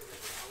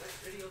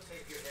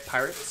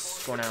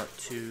 Pirates going out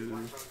to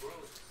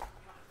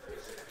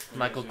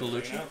Michael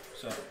Gallucci.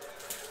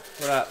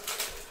 What up?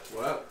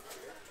 What?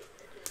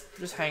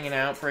 Just hanging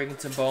out, breaking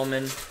some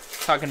Bowman,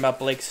 talking about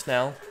Blake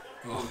Snell.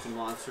 Some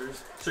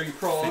monsters. So you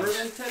pro owner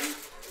then, Teddy?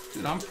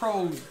 Dude, I'm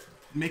pro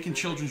making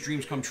children's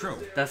dreams come true.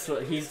 That's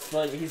what he's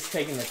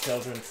taking the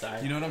children's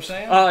side. You know what I'm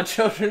saying? Oh,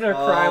 children are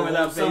crying will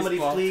without somebody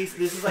baseball. please?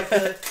 This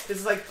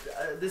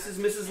is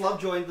Mrs.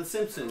 Lovejoy in The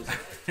Simpsons.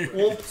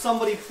 Will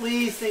somebody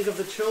please think of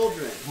the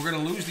children? We're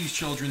gonna lose these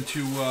children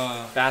to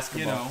Basketball.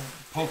 you know,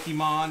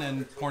 Pokemon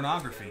and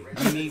pornography.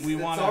 We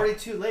It's want already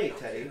too late,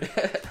 Teddy.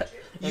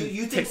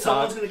 You think TikTok.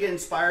 someone's gonna get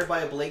inspired by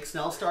a Blake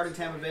Snell start in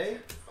Tampa Bay?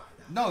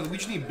 No, we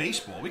just need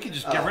baseball. We can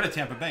just get rid of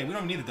Tampa Bay. We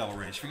don't need the Devil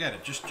Rays. Forget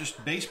it.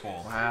 Just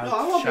baseball. Wow, No,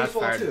 I want shots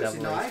baseball fired too. to See,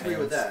 Devil no, I Rays agree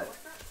with fans. that.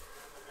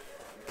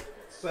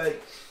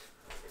 But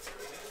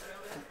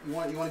you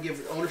want to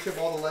give ownership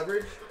all the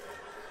leverage?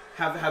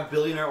 Have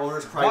billionaire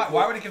owners cry?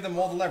 Why would it give them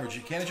all the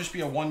leverage? Can't it just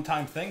be a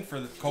one-time thing for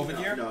the COVID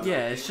year? No,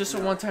 Yeah, it's just a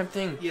one-time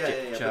thing, Yeah.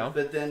 Joe.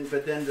 But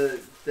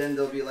then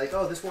they'll be like,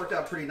 oh, this worked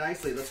out pretty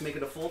nicely. Let's make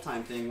it a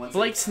full-time thing. Once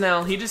Blake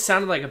Snell, he just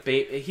sounded like a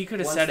bait. He could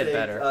have once said it they,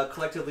 better.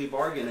 Collectively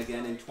bargain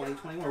again in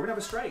 2021. We're gonna have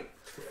a strike.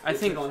 I if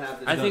think. we don't have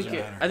this I think. doesn't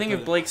matter. I think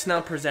if Blake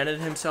Snell presented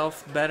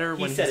himself better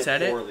when he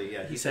said it, poorly.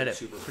 Yeah, he said it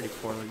super pretty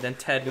poorly. poorly. Then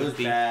Ted It was would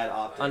be bad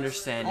optics.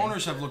 understanding.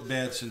 Owners have looked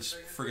bad since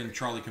friggin'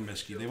 Charlie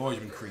Comiskey. They've always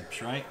been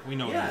creeps, right? We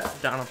know Yeah.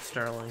 that. Donald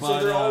Sterling.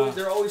 But- So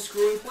they're always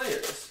screwing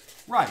players.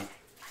 Right.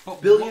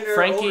 But Billionaire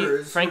Frankie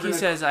owners. Frankie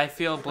says, "I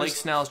feel Blake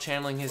Snell is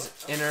channeling his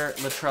inner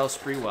Latrell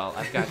Sprewell.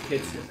 I've got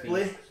kids to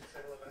feed."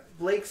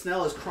 Blake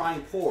Snell is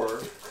crying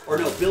poor, or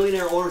no,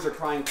 billionaire owners are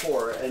crying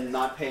poor and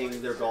not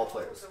paying their ball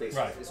players. Basically,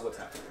 Right. is what's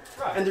happening.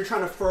 Right. And they're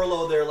trying to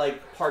furlough their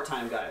like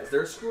part-time guys.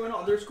 They're screwing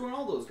all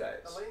those guys.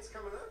 Elaine's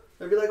coming up.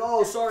 They'd be like,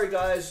 oh, sorry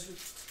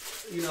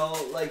guys, you know,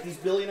 like these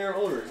billionaire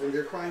owners, and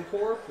they're crying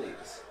poor,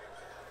 please.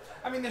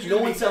 I mean, there's No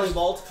gonna one's be, selling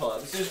ball to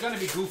clubs. There's going to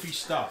be goofy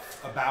stuff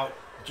about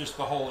just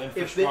the whole If,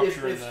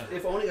 infrastructure and the.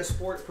 if owning a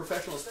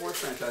professional sports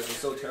franchise is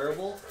so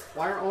terrible,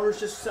 why aren't owners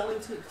just selling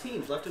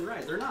teams left and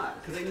right? They're not,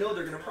 because they know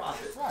they're going to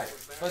profit. Right,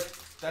 but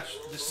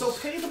this So is,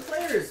 pay the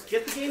players,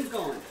 get the games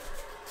going,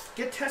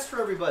 get tests for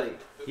everybody.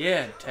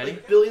 Yeah, Teddy.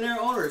 Like billionaire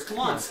owners, come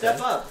on, step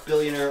Teddy. up,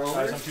 billionaire guys,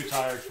 owners. I'm too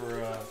tired for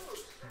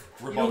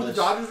You know who the rebuttals.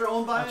 Dodgers are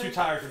owned by? I'm too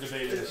tired for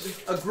debating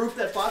this. A group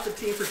that bought the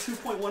team for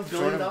 $2.1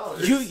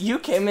 billion. You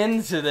came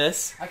into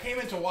this. I came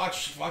in to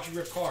watch you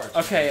rip cards.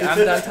 Okay, I'm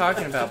done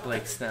talking about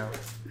Blake Snell.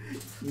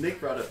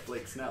 Nick brought up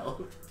Blake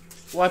Snell.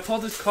 Well, I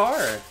pulled his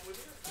card.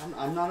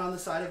 I'm not on the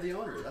side of the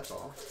owner, that's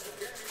all.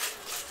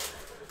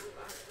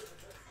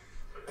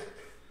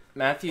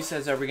 Matthew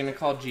says, are we going to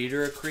call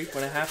Jeter a creep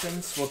when it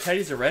happens? Well,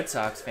 Teddy's a Red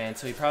Sox fan,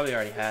 so he probably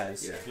already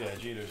has. Yeah. Yeah,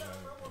 Jeter's.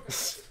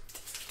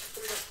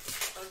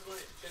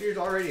 He's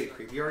already a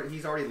creep.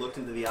 He's already looked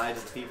into the eyes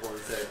of the people and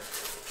said,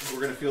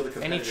 we're going to feel the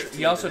And competitive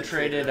he also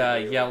traded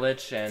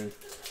Yelich and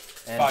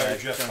Fire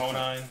Jeff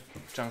Conine.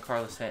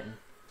 Giancarlo Stanton.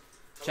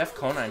 Jeff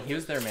Conine, he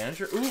was their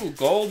manager. Ooh,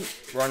 gold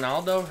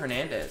Ronaldo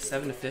Hernandez,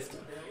 7/50.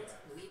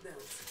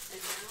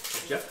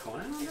 Jeff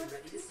Conan on that?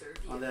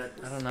 On that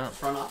I don't know,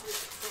 front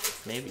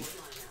office? maybe.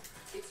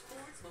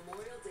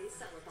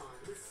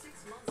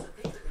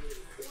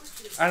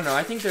 I don't know.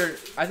 I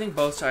think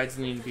both sides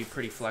need to be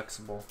pretty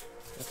flexible.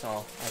 That's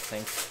all I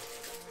think.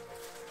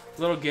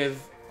 Little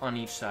give on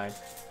each side.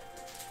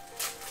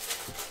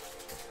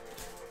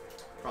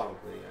 Probably,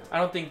 yeah. I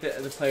don't think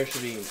that the players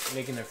should be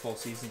making their full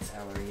season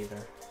salary either.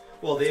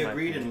 Well, they That's my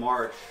agreed in opinion.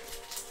 March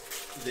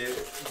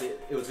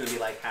it was going to be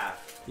like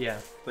half. Yeah.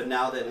 But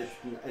now that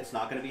it's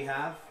not going to be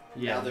half,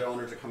 Yeah. now their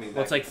owners are coming back.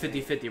 Well, it's like and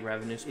saying- 50-50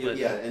 revenue split.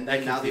 Yeah, and That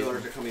then now the confused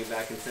owners me. are coming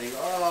back and saying,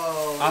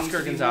 oh, it Oscar needs to be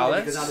more Gonzalez?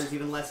 because now there's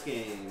even less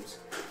games.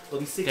 There'll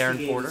be 60 Darren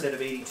games Porter? instead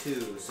of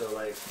 82, so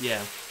like, Yeah,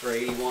 or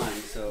 81,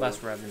 so.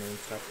 less revenue and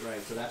stuff.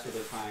 Right, so that's what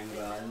they're crying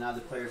about. And now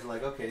the players are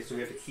like, okay, so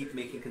we have to keep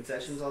making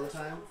concessions all the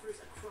time?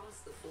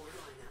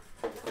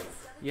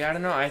 Yeah, I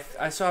don't know.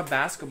 I saw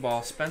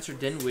basketball. Spencer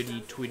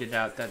Dinwiddie tweeted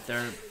out that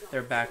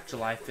they're back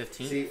July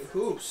 15th. See,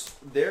 hoops,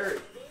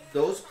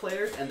 those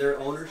players and their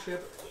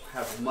ownership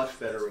have much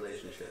better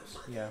relationships.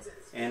 Yeah,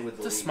 And with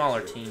the it's a league,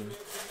 smaller too.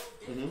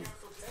 team.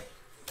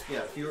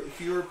 Yeah,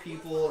 fewer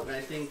people, and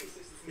I think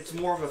it's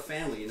more of a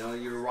family. You know,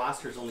 your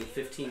roster's only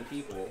 15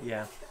 people.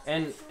 Yeah,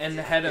 and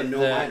the head of And no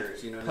the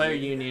minors, you know what I player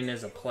mean? union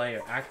is a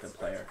player, active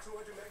player.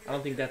 I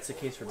don't think that's the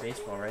case for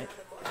baseball, right?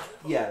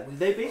 Yeah,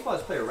 baseball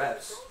has player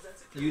reps,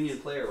 union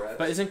player reps.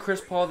 But isn't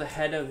Chris Paul the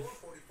head of,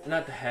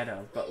 not the head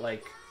of, but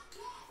like,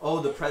 oh,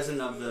 the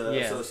president of the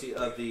Yeah.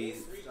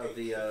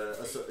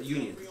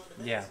 union.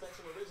 yeah.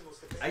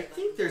 I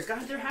think there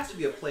has to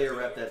be a player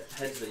rep that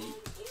heads the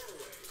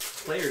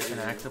players. An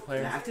union. active player?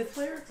 An active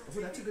player?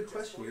 Oh, that's a good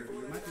question.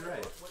 You might be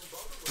right.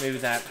 Maybe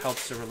that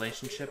helps the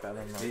relationship. I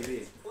don't know.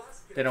 Maybe.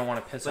 They don't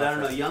want to piss But off. I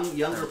don't know. their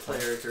Younger current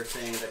players are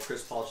saying that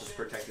Chris Paul's just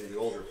protecting the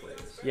older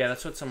players. Yeah,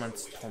 that's what someone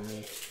told me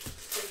in the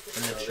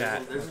So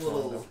chat. There's a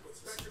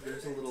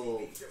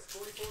little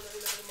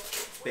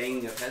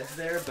banging of heads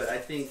there, but I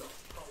think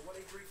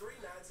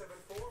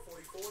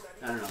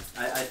I don't know.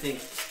 I think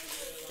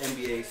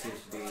NBA seems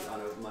to be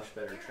on a much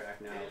better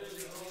track now.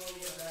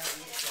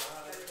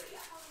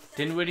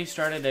 Dinwiddie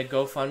started a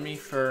GoFundMe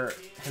for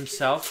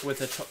himself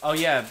with a. Oh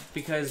yeah,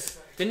 because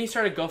didn't he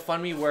start a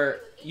GoFundMe where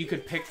you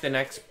could pick the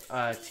next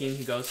team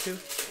he goes to,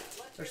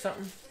 or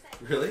something?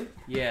 Really?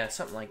 Yeah,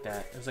 something like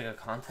that. It was like a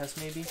contest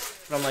maybe.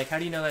 But I'm like, how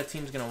do you know that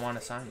team's gonna want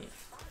to sign you?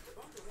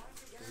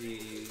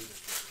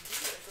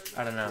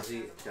 I don't know. Is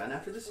he done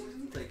after the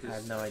season? Like, I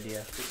have no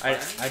idea. it's I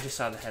fine. just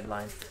saw the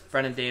headline.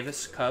 Brennan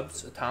Davis,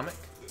 Cubs, Atomic.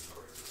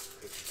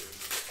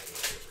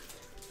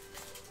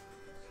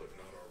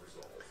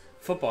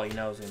 Football, you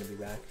know, is going to be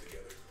back.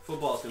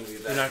 Football's going to be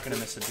back. You're not going to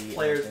miss a beat.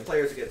 I don't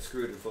Players think. get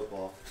screwed in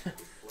football.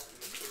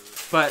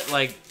 But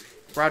like,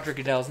 Roger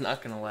Goodell's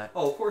not going to let.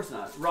 Oh, of course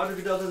not. Roger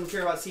Goodell doesn't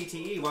care about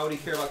CTE. Why would he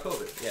care about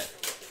COVID? Yeah.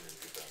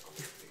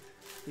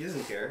 He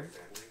doesn't care.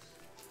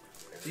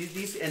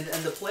 These and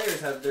the players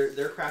have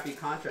their crappy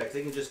contracts.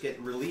 They can just get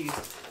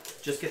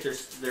released, just get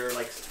their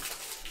like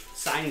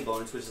signing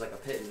bonus, which is like a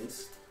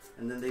pittance,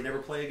 and then they never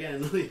play again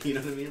in the league. You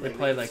know what I mean? They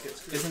play like,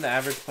 isn't the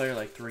average player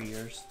like 3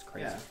 years? It's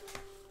crazy. Yeah.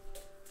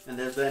 And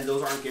then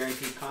those aren't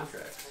guaranteed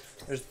contracts.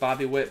 There's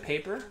Bobby Witt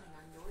paper.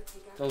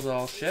 Those are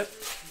all shipped.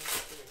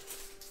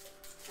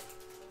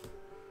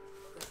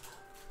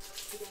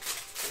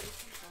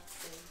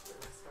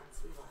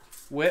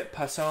 Witt,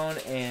 Passon,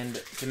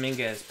 and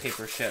Dominguez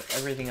paper ship.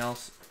 Everything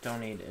else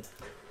donated.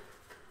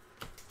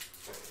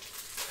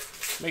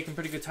 Making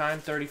pretty good time.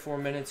 34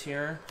 minutes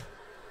here.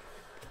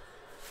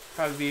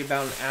 Probably be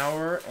about an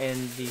hour.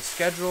 And the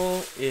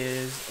schedule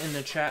is in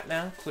the chat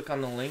now. Click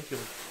on the link. You'll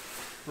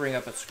bring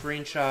up a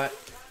screenshot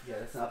Yeah,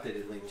 that's an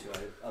updated link too.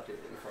 I updated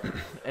it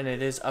before. And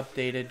it is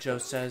updated, Joe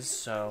says.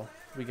 So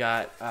we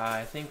got,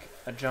 I think,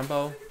 a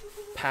jumbo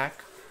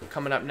pack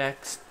coming up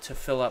next to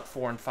fill up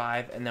 4 and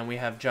 5, and then we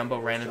have jumbo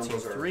random team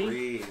Jumbos are a 3.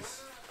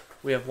 breeze.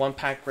 We have 1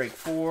 pack break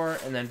 4,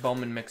 and then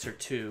Bowman mixer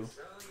 2.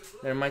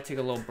 Then it might take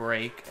a little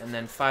break, and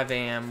then 5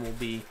 a.m. will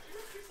be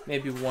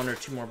maybe 1 or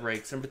 2 more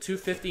breaks. Number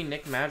 250,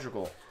 Nick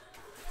Madrigal.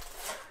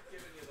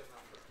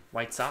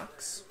 White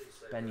Sox,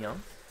 Ben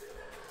Young.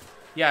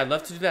 Yeah, I'd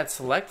love to do that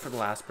select for the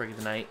last break of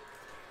the night.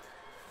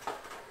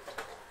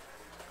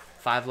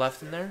 5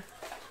 left in there.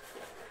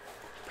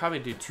 Probably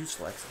do 2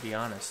 selects, to be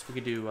honest. We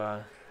could do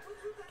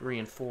 3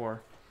 and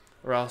 4.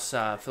 Or else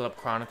Philip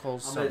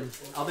Chronicles.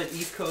 I'll bet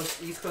East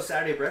Coast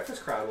Saturday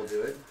breakfast crowd will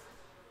do it.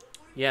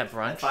 Yeah, At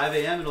brunch. 5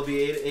 a.m. it'll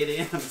be 8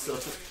 a.m. So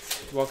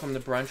Welcome to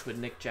brunch with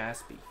Nick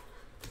Jaspy.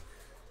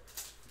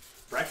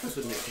 breakfast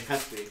with Nick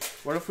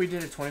Jaspy. What if we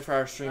did a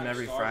 24-hour stream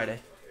every Friday?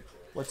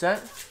 What's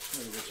that?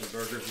 Maybe get some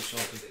burgers or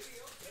something.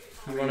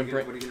 You want to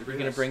bring? What are you You're gonna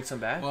gonna us? bring some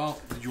back? Well,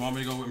 did you want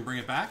me to go and bring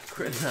it back?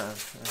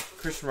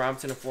 Christian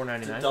Robinson at It's a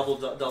 $4.99.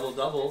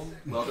 double.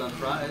 Well done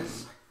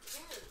fries.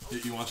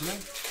 You want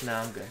something? No,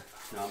 I'm good.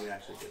 No, I'm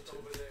actually good too.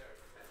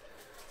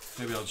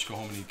 Maybe I'll just go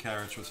home and eat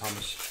carrots with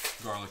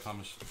hummus, garlic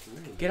hummus.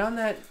 Get on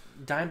that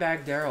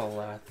Dimebag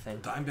Daryl thing.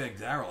 Dimebag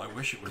Darrell, I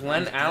wish it was.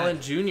 Glenn he's Allen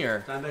dead.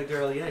 Jr. Dimebag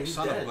Darrell, yeah, he's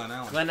Son dead. of Glenn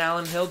Allen. Glenn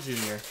Allen Hill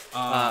Jr.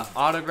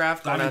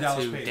 Autograph going Diamond out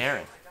Dallas to Page.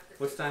 Darren.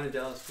 What's Diamond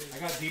Dallas Page? I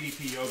got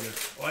DDP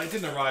yogurt. Well, it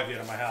didn't arrive yet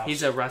at my house.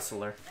 He's a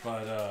wrestler.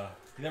 But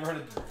you never heard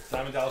of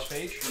Diamond Dallas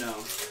Page? No,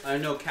 I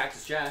know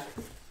Cactus Jack.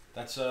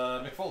 That's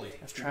McFoley.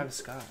 That's Travis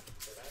Scott.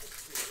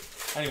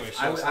 Anyway,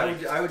 so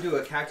I would do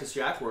a Cactus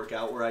Jack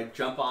workout where I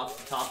jump off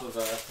the top of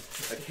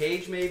a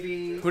cage,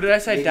 maybe. Who did I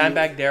say?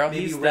 Dimebag Daryl.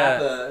 Maybe He's wrap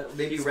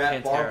wrap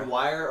Pantera. barbed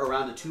wire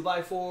around a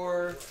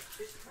 2x4.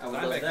 I would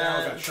love Dimebag Darrell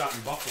got that. shot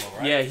in Buffalo,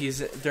 right? Yeah,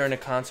 he's during a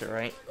concert,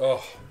 right?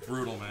 Oh,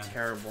 brutal, man.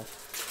 Terrible.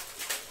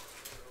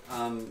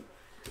 Band.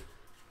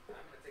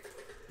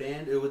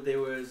 There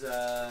was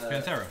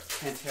Pantera.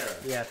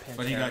 Pantera. Yeah, Pantera.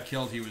 But he got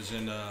killed. He was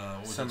in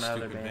what was Some that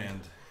other stupid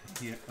band.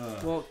 band?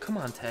 Yeah. Well, come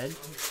on, Ted. He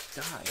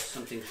died.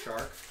 Something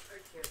shark.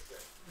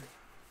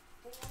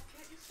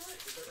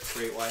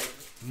 Great White.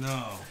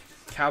 No,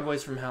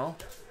 Cowboys from Hell.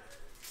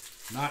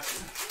 not.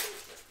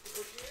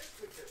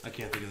 I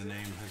can't think of the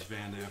name of his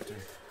band after.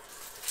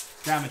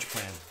 Damage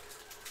Plan.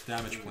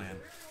 Damage Plan.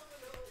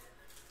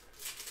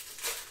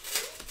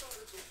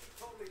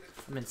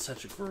 I'm in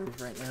such a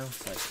groove right now.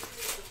 It's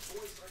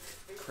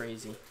like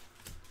crazy.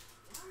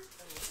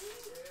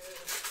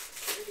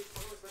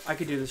 I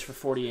could do this for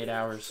 48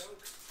 hours.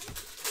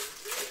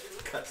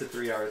 Cut to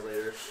 3 hours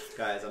later.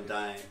 Guys, I'm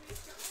dying.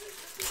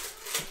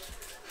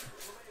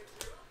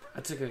 I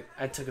took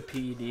a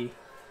PED.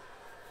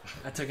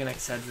 I took an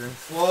Excedrin.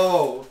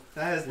 Whoa,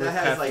 that With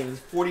has like caffeine.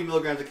 40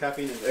 milligrams of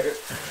caffeine in there.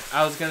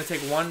 I was gonna take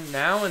one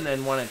now and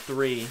then one at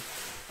 3.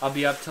 I'll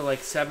be up to like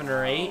 7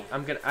 or 8.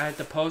 I had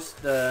to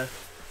post the.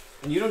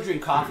 And you don't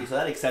drink coffee, so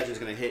that Excedrin's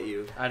gonna hit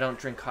you. I don't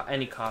drink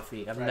any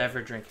coffee. I'm Right.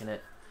 never drinking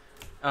it.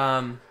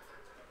 I'm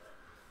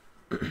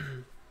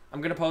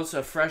gonna post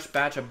a fresh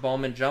batch of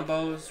Bowman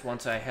jumbos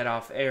once I head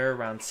off air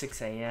around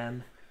 6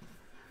 a.m.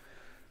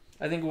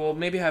 I think we'll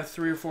maybe have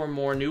 3 or 4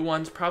 more new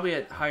ones, probably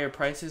at higher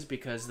prices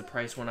because the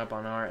price went up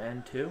on our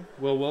end too.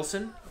 Will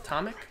Wilson,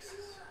 Atomic.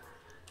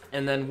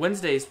 And then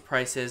Wednesday's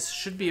prices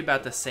should be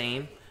about the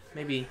same,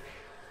 maybe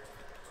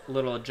a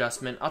little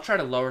adjustment. I'll try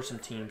to lower some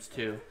teams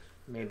too,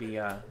 maybe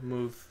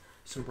move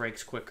some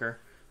breaks quicker.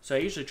 So I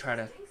usually try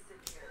to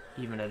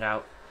even it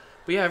out.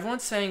 But yeah,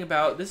 everyone's saying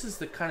about, this is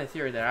the kind of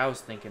theory that I was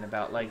thinking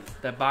about,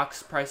 like the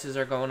box prices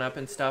are going up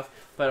and stuff,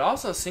 but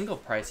also single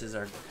prices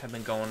have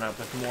been going up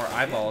with more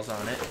eyeballs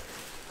on it.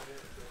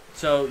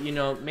 So,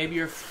 maybe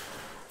your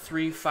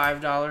 $3, $5,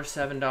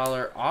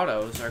 $7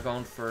 autos are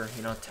going for,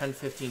 10,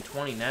 15,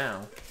 20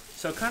 now.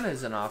 So it kind of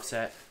is an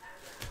offset.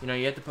 You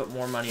have to put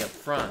more money up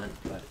front,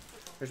 but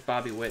there's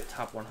Bobby Witt,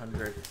 top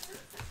 100.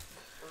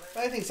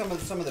 But I think some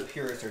of the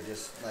purists are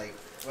just like,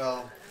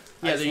 well,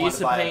 Yeah, I just wanted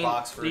to buy a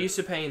box for they're used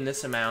to paying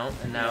this amount,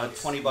 and now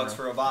it's $20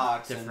 for a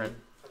box. different.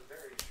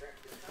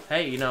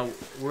 Hey,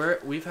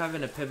 we've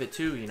having a pivot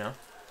too. Yeah.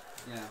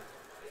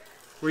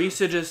 We're used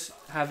to just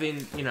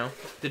having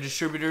the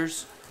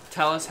distributors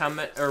tell us how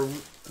many, or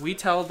we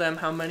tell them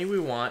how many we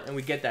want, and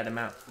we get that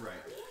amount. Right.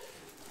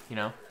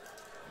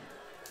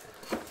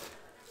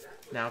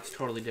 Now it's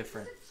totally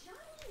different.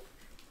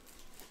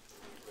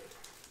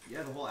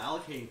 Yeah, the whole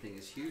allocating thing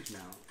is huge now.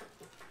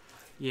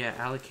 Yeah,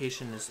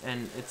 allocation is,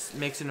 and it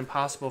makes it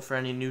impossible for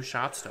any new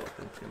shops to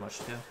open, pretty much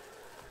too.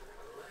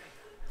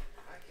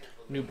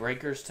 New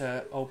breakers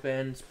to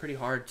open. It's pretty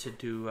hard to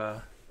do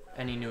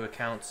any new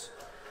accounts.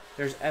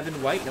 There's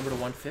Evan White, number to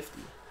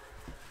 150.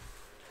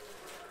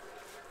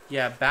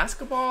 Yeah,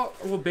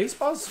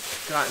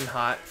 baseball's gotten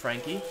hot,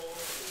 Frankie.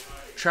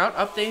 Trout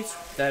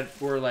updates that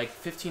were like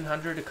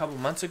 1,500 a couple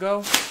months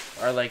ago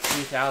are like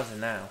 3,000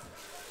 now.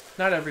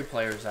 Not every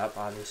player's up,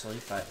 obviously,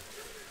 but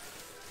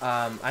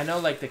I know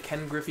like the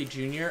Ken Griffey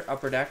Jr.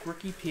 Upper Deck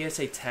rookie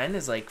PSA 10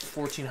 is like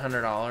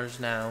 $1,400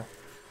 now.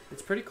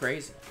 It's pretty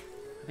crazy.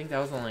 I think that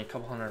was only a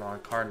couple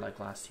 $100 card like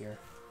last year.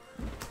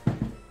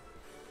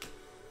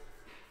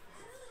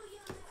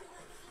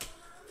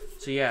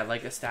 So yeah,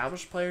 like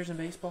established players in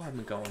baseball have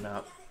been going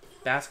up.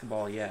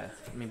 Basketball, yeah.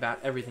 I mean,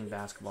 everything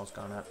basketball's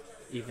gone up,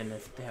 even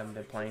if they haven't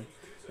been playing.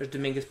 There's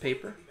Dominguez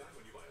paper.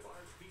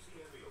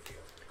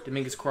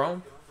 Dominguez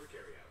chrome.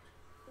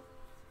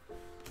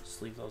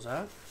 Just leave those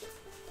out.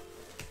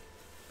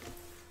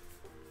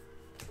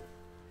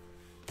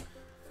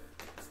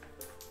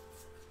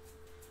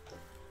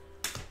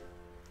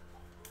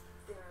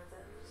 There are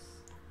those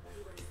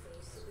who, when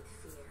faced with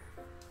fear,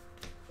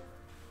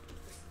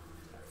 respond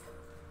with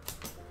hope.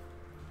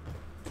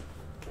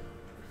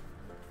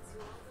 To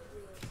all the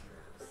real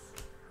heroes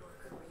who are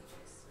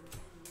courageous when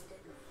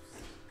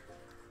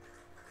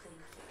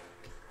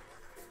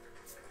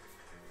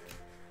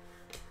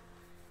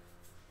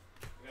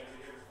men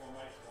need it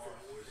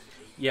most,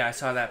 thank you. Yeah, I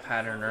saw that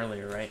pattern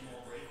earlier, right?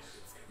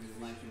 You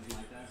like anything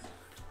like that?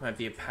 Might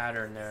be a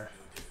pattern there.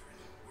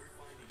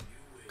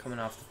 Coming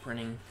off the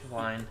printing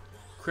line.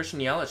 Christian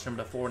Yelich,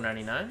 number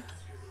 499.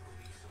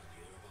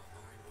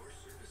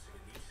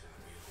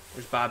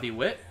 There's Bobby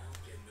Witt.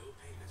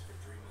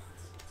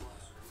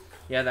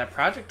 Yeah, that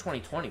Project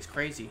 2020 is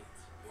crazy.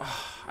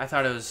 Oh, I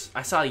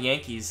saw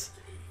Yankees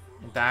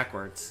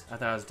backwards. I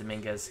thought it was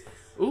Dominguez.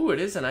 Ooh, it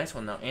is a nice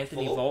one, though.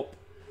 Anthony Volpe.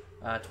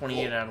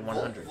 28 out of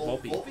 100.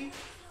 Volpe.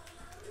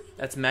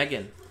 That's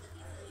Megan.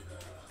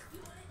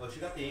 Oh, she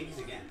got the Yankees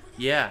again?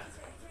 Yeah.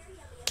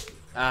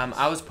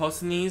 I was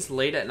posting these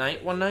late at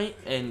night one night,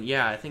 and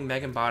yeah, I think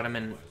Megan bought them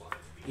in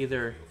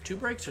either 2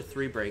 breaks or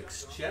 3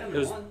 breaks. She had them It in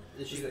was- one.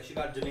 And she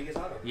got Dominguez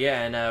auto.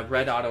 Yeah, and a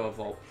red auto of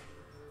Volpe.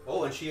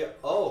 Oh, and she.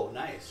 Oh,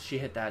 nice. She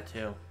hit that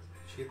too.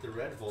 She hit the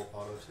red Volt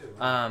auto too.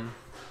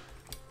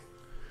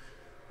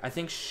 I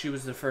think she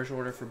was the first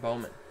order for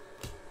Bowman.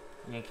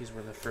 Yankees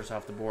were the first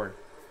off the board.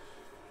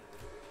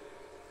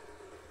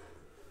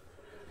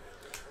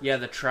 Yeah,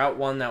 the Trout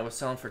one that was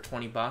selling for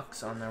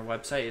 $20 on their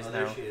website is Oh,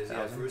 now there she is. Yeah,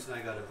 1,000. Bruce and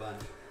I got a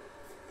bunch.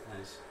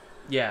 Nice.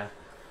 Yeah.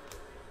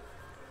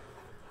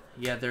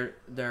 Yeah, they're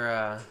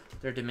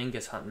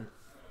Dominguez hunting.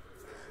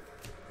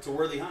 It's a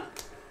worthy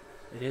hunt.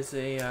 It is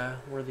a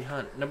worthy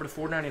hunt. Number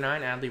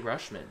 499, Adley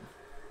Rushman.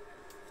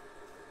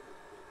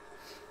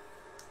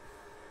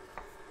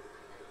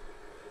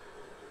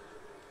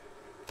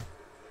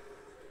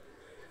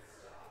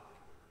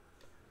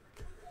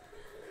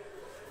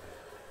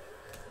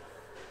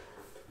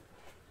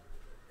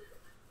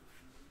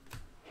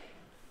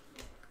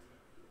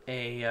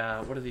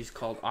 What are these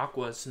called?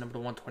 Aquas, number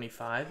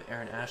 125,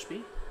 Aaron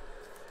Ashby.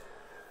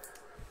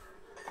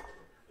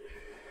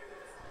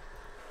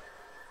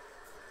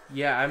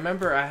 Yeah, I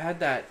remember I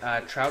had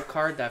that Trout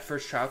card, that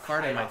first Trout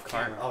card in my Off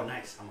cart. camera. Oh,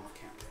 nice. I'm off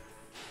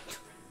camera.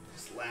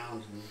 Just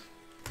lounge and.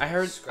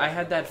 I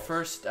had that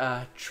first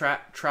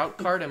Trout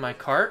card in my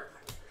cart,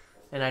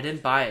 and I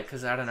didn't buy it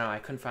because I don't know, I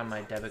couldn't find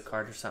my debit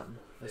card or something.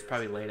 It was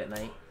probably late at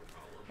night,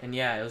 and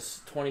yeah, it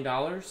was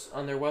 $20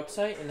 on their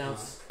website, and now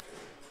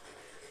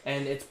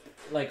it's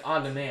like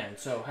on demand.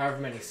 So however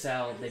many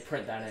sell, they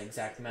print that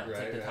exact amount. It's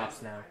like the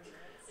tops now.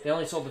 They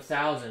only sold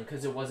 1,000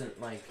 because it wasn't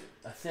like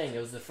a thing. It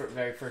was the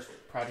very first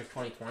Project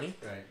 2020,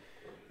 Right.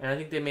 and I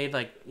think they made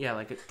like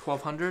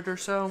 1,200 or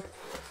so.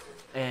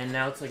 And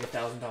now it's like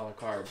 $1,000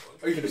 card.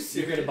 Are you You could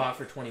serious? have bought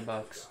for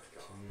 $20.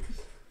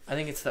 I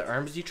think it's the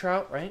Ermsey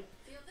Trout, right?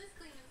 Feel this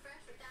clean and fresh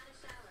without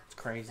a shower. It's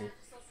crazy.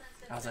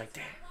 I was like,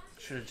 damn,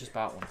 should have just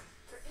bought one.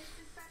 For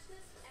instant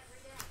freshness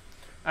every day.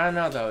 I don't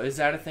know though. Is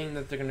that a thing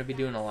that they're going to be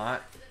doing a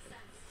lot?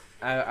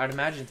 I'd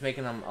imagine it's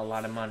making them a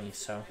lot of money.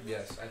 So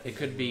Yes, I think it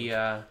could be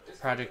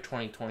Project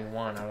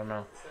 2021. I don't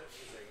know,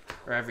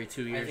 or every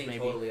 2 years I think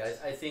maybe. totally.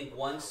 I think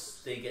once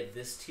they get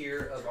this tier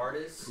of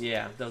artists,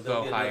 Yeah, they'll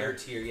there'll go be higher. another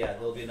tier. Yeah,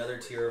 there'll be another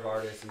tier of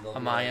artists, and they'll be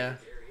Amaya. like-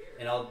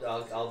 and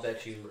I'll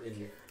bet you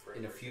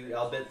in a few.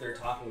 I'll bet they're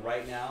talking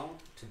right now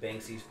to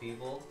Banksy's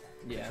people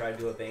to Yeah, try to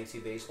do a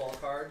Banksy baseball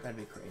card, that'd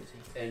be crazy.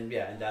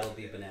 and that'll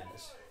be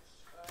bananas.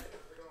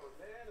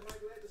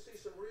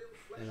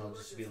 And it'll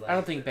just be like I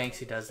don't think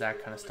Banksy does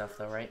that kind of stuff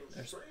though, right?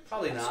 There's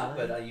probably not,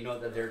 but you know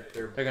that they're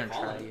gonna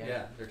calling, try,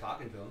 yeah. they're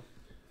talking to him.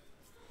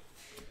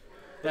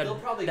 But they'll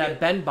probably that get,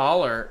 Ben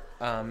Baller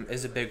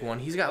is a big one.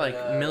 He's got like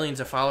Uh, millions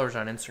of followers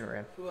on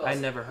Instagram. who else? I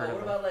never heard Oh, of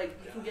what him. about like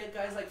you can get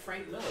guys like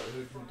Frank Miller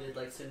who did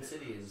like Sin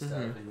City and stuff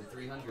Mhm. and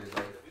 300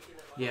 like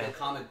Yeah, the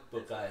comic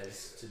book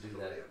guys to do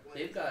that.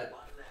 They've got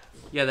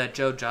yeah, that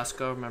Joe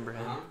Jusko, remember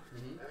him?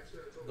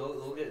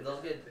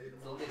 they'll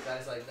get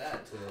guys like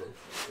that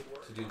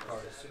to do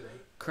cards too.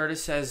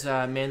 Curtis says,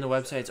 man, the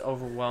website's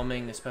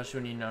overwhelming, especially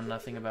when you know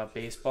nothing about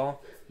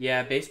baseball.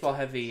 Yeah, baseball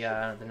heavy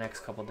the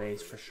next couple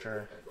days for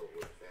sure.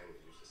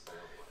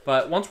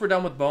 But once we're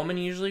done with Bowman,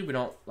 usually we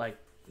don't like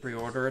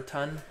reorder a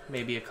ton,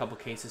 maybe a couple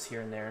cases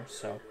here and there.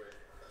 So,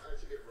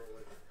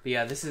 but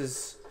yeah,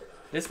 this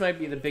might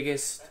be the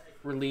biggest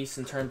release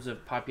in terms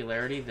of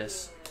popularity.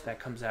 That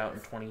comes out in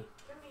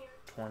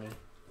 2020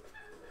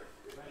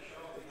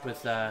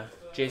 with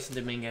Jason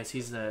Dominguez.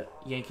 He's the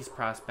Yankees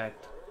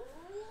prospect,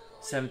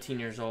 17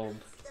 years old.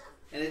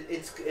 And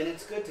it's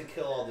good to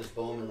kill all this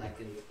Bowman like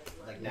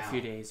In now. a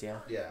few days, yeah.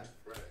 Yeah.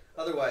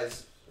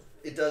 Otherwise,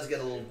 it does get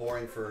a little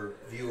boring for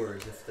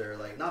viewers if they're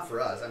like, not for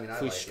us. I mean,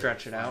 If we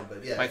stretch it out.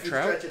 but yeah, Like if you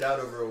Trout? stretch it out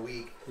over a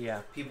week,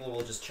 Yeah. people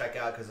will just check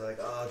out because they're like,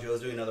 oh,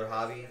 Joe's doing another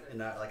hobby, and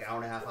that like hour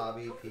and a half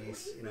hobby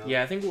piece, you know.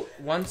 Yeah, I think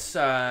once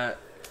that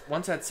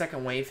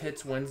second wave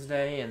hits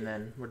Wednesday, and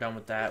then we're done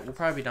with that. We'll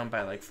probably be done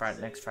by like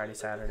next Friday,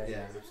 Saturday.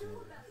 Yeah,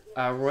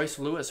 absolutely. Royce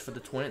Lewis for the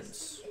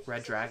Twins,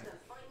 Red Dragon.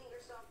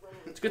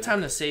 It's a good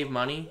time to save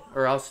money,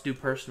 or else do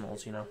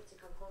personals. You know,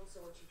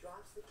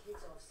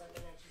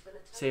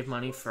 save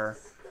money for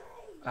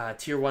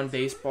Tier 1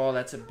 baseball.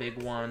 That's a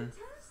big one.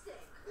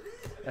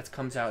 That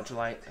comes out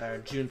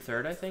June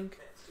 3rd, I think.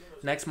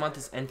 Next month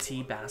is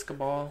NT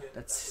basketball.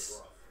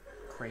 That's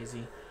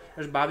crazy.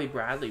 There's Bobby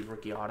Bradley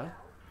rookie auto.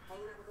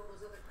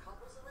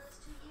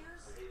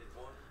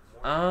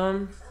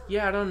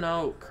 Yeah, I don't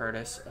know,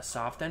 Curtis. A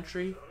soft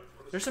entry.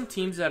 There's some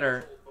teams that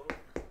are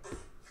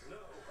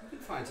You can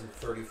find some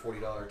 $30,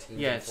 $40 teams.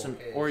 yeah, in full some,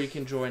 case. or you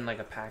can join like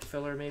a pack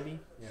filler maybe.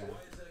 Yeah.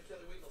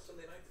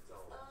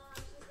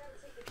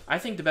 I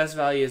think the best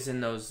value is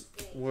in those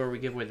where we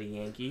give away the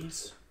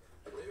Yankees.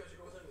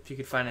 If you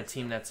could find a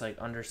team that's like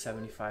under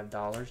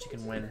 $75, you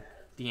can win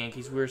the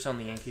Yankees. We were selling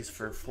the Yankees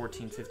for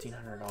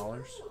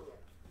 $1,400-$1,500.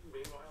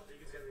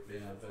 Yeah,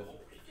 but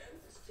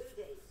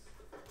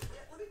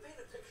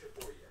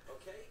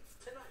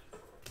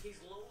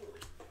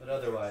But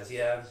otherwise,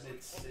 yeah,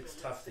 it's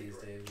tough these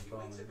days with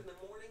Bowman. He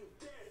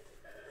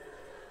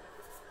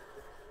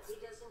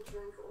doesn't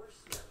drink or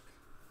smoke.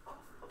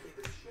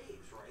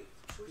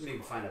 Maybe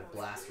find a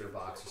blaster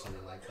box or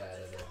something like that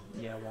at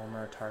a Yeah,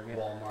 Walmart, Target.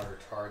 Walmart or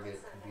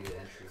Target could be an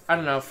entry. I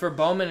don't know. For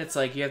Bowman, it's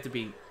like you have to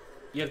be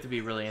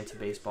really into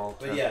baseball.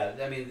 But yeah,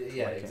 I mean,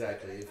 yeah, like it.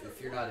 exactly.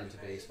 If you're not into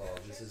baseball,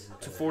 this isn't.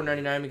 It's a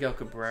 $4.99 Miguel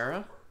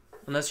Cabrera,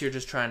 unless you're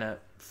just trying to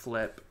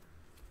flip.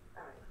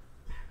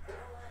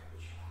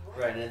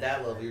 Right, and at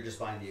that level, you're just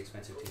buying the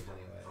expensive teams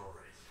anyway.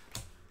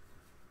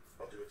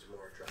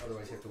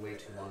 Otherwise, you have to wait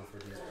too long for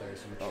these players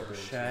to mature.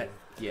 Bichette,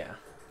 yeah.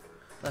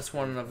 Unless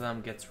one of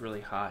them gets really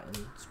hot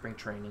in spring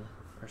training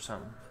or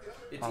something.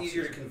 It's off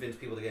easier to season. convince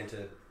people to get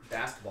into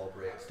basketball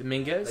breaks, like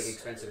Dominguez?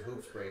 expensive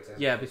hoops breaks. as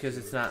Yeah, opposed because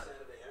to- it's not.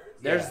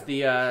 There's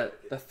Yeah.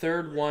 the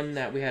third one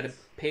that we had a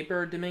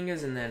paper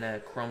Dominguez and then a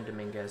chrome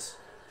Dominguez.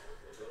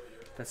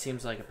 That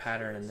seems like a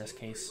pattern in this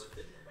case.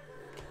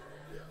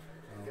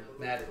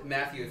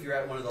 Matthew, if you're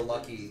at one of the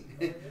lucky,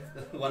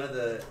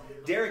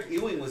 Derek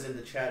Ewing was in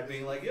the chat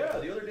being like, yeah,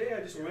 the other day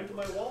I just went to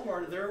my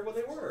Walmart and there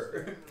they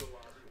were.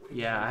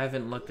 Yeah, I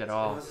haven't looked at I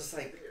all. was just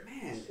like,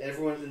 man,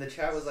 everyone in the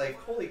chat was like,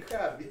 holy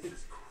crap, you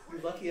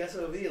lucky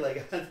SOV,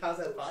 like, how's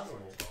that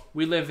possible?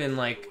 We live in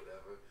like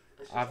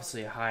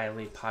obviously a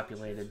highly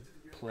populated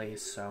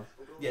place, so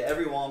Yeah,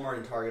 every Walmart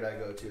and Target I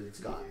go to, it's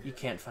gone. you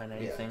can't find Yeah,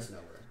 anything. it's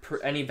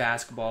nowhere. Any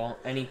basketball,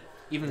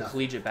 even No.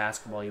 collegiate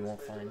basketball, you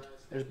won't find.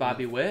 There's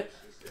Bobby Witt.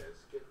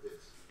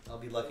 I'll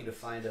be lucky to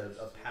find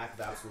a pack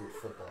of absolute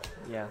football.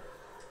 Yeah.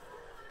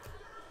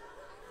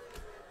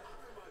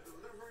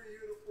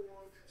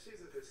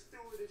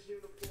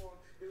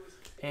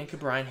 And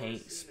Brian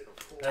Hayes.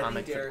 But I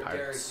Atomic think for Derek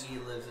Pirates. E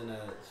lives in a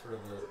sort of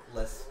a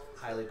less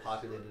highly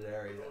populated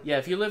area. Yeah,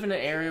 if you live in an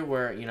area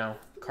where,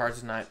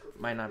 cards might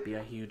not be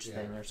a huge Yeah.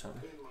 thing or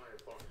something.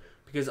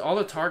 Because all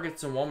the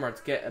Targets and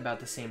Walmarts get about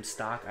the same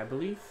stock, I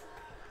believe.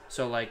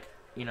 So, like,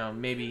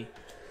 maybe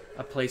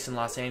a place in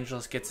Los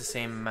Angeles gets the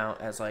same amount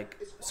as, like,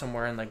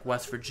 somewhere in, like,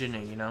 West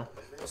Virginia,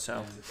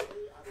 So,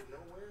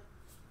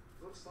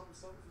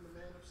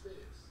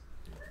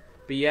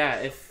 but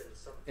yeah,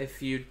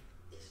 if you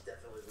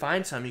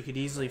find some, you could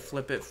easily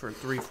flip it for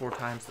 3-4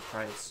 times the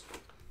price.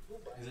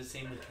 Is it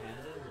same with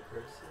Canada with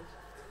purchases?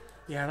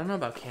 Yeah, I don't know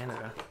about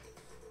Canada.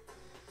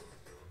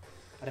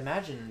 I'd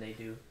imagine they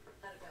do.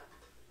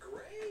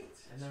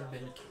 I've never been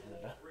to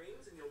Canada.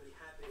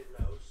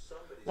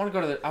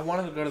 I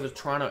wanted to go to the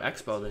Toronto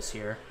Expo this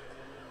year.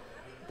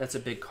 That's a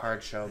big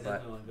card show,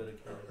 but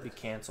be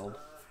canceled.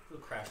 Who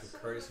crashed with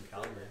Curtis in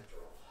Calgary?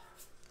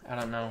 I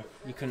don't know.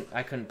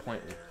 I couldn't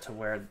point to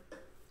where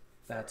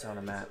that's on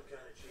a map.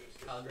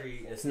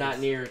 Calgary is It's not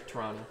near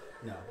Toronto.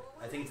 No,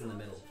 I think it's in the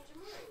middle.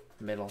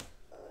 Middle.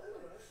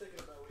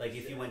 Like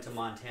if you went to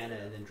Montana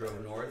and then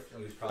drove north,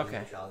 you would probably Okay.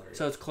 be in Calgary.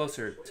 So it's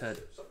closer to it's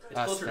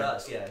us closer than- to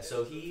us, yeah.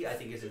 So he, I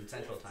think, is in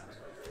Central Time Zone.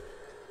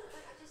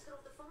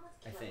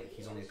 I think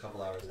he's only a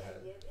couple hours ahead.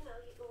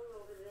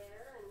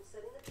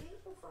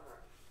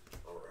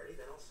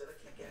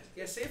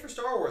 Yeah, save for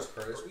Star Wars,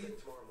 Curtis.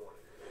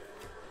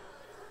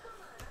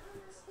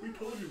 We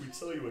told you we'd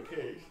sell you a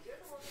case.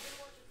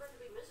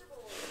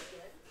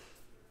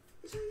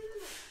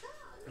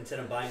 Instead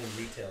of buying them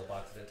retail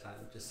box at a time,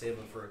 just save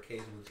them for a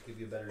case and we'll just give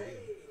you a better deal.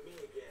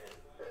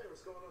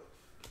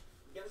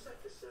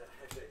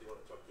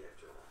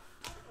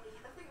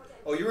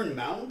 Oh, you're in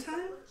Mountain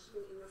Time?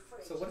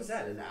 So what is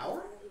that, an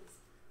hour?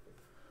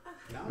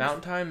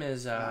 Mountain Time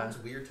is Mountain's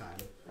weird time.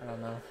 I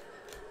don't know.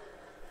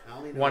 I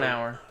only know 1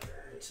 hour.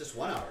 It's just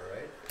 1 hour,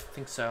 right? I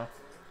think so.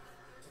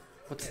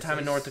 What's the Yeah, time so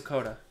in North he's-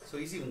 Dakota? So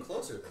he's even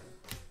closer then.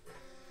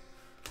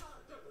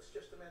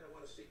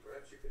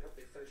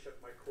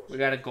 We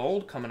got a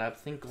gold coming up. I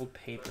think gold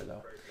paper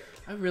though.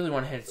 I really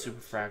want to hit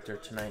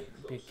Superfractor tonight.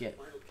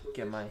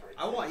 Get my.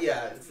 I want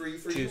for you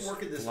Juice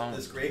working this blown.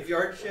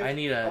 graveyard shift. I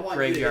need a want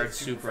graveyard you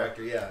to hit Supra.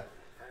 Superfractor, yeah.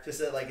 Just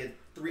at like at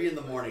 3 in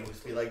the morning,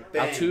 just be like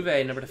bang.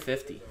 Altuve number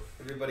 /50.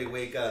 Everybody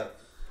wake up.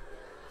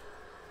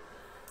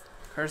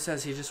 Curtis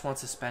says he just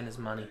wants to spend his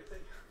money.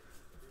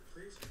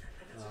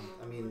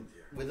 I mean,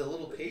 with a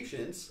little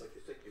patience,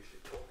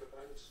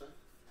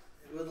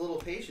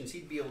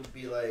 he'd be able to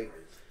be like,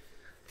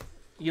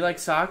 You like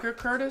soccer,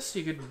 Curtis?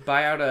 You could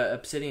buy out a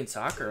Obsidian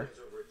Soccer.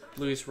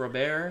 Luis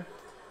Robert.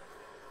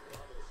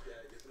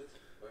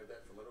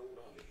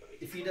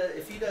 if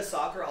he does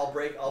soccer, I'll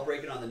break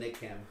it on the Nick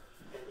Cam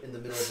in the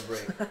middle of the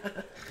break.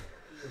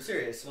 I'm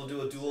serious. We'll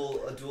do a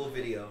dual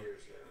video.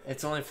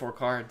 It's only 4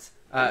 cards.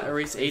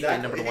 Erase 8 by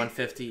number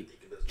Exactly.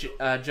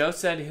 150. Joe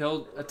said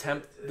he'll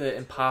attempt the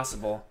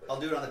impossible. I'll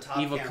do it on the top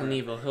Evil camera.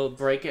 Knievel. He'll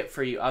break it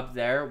for you up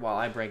there while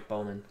I break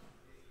Bowman.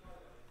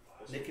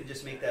 Nick can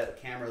just make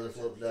that camera,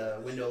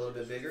 the window a little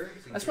bit bigger.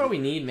 So That's what we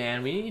need,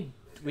 man. We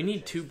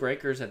need 2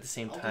 breakers at the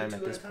same I'll do time 2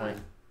 at this a point.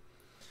 time.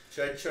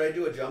 Should I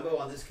do a jumbo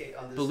on this case?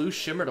 Blue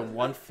Shimmer to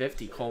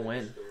 150. Cole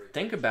Win.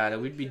 Think about it.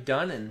 We'd be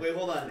done in. Wait,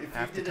 hold on. If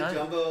half you the did a time.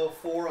 jumbo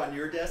 4 on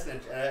your desk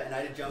and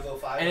I did jumbo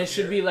 5, And on it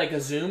should here, be like a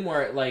zoom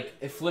where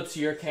it flips to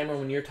your camera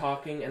when you're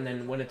talking, and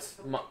then when it's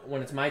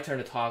my turn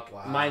to talk,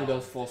 Wow. mine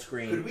goes full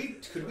screen.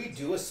 Could we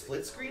do a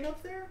split screen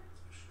up there?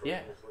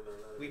 Yeah,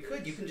 We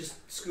could. You can just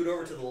scoot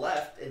over to the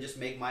left and just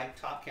make my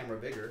top camera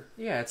bigger.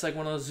 yeah. It's like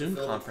one of those Zoom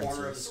Fill the corner of the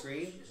conferences,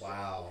 screen.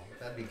 Wow,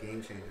 that'd be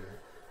game changer.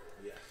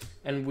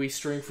 and we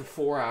stream for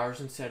 4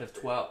 hours instead of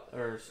 12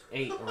 or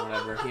 8 or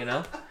whatever. You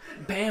know,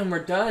 bam,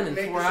 we're done in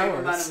Make 4 the same hours.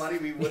 amount of money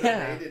we would Yeah.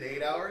 have made in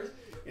 8 hours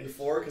in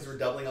 4 because we're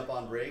doubling up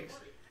on breaks.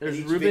 There's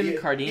And Ruben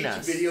Cardenas.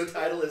 Each video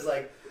title is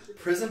like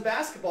Prison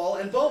Basketball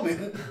and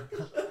Bowman.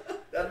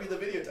 That'd be the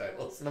video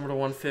titles. Number to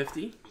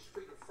 150.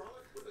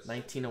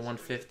 19 to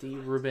 150.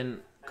 Ruben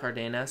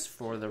Cardenas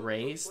for the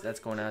Rays. That's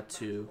going out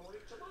to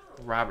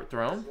Robert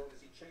Throne.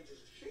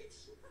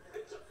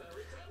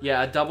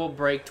 Yeah, a double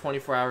break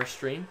 24-hour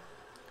stream.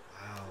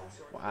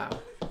 Wow.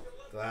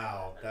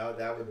 Wow. Wow.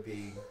 That would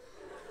be.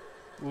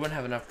 We wouldn't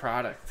have enough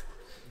product.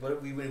 What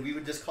if we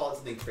would just call it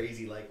something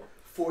crazy like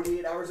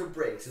 48 hours of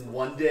breaks in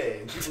one day,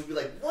 and people would be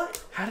like,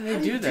 "What? How do they do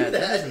do you that? do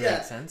That doesn't Yeah.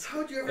 make sense. How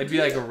would you ever It'd do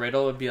be like that? a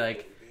riddle. It'd be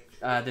like,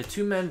 the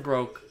 2 men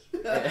broke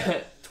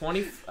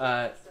 20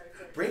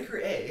 Breaker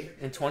A.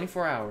 in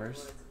 24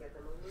 hours.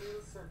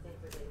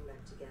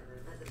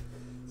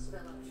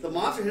 The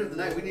monster hit of the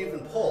night we didn't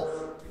even pull.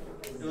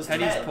 It was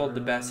Teddy's Ted. pulled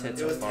the best hit It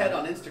so was far. Ted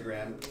on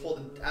Instagram. Pulled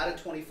an out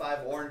of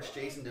 25 orange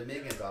Jason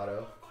Dominguez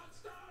auto,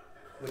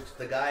 which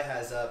the guy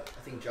has up.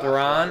 I think Josh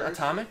Duran Waters,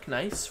 Atomic,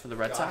 nice for the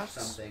Red Josh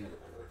Sox. something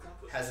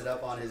has it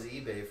up on his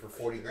eBay for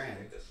 40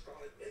 grand.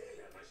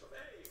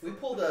 We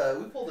pulled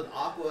an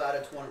aqua out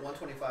of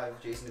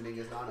 125 Jason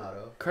Dominguez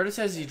non-auto. Curtis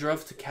says he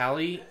drove to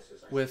Cali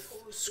with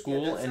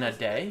school in a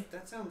day.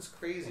 That sounds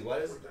crazy. How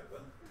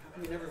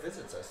come he never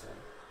visits us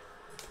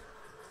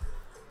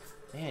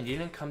then? Man, you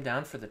didn't come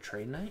down for the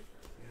trade night?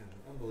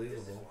 Yeah,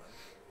 unbelievable.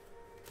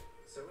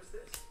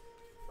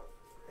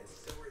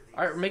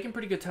 All right, we're making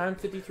pretty good time.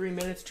 53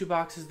 minutes, 2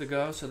 boxes to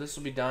go. So this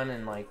will be done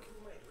in like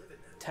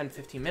 10,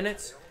 15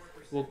 minutes.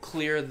 We'll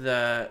clear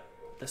the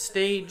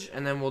stage,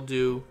 and then we'll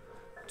do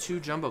 2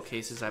 jumbo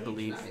cases, I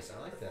believe. Nice,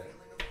 I like that.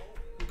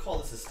 We call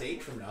this a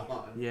stage from now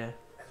on. Yeah.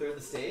 Clear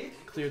the stage?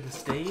 Clear the I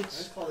stage?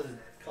 just call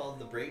it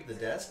the break, the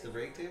desk, the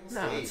break table.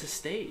 No, Stage. it's a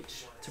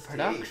stage. It's a Stage.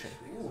 production.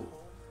 Ooh.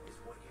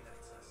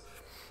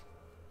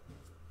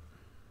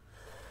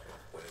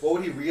 What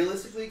would he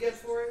realistically get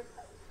for it?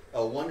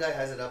 Oh, one guy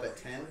has it up at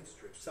 10,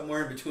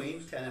 somewhere in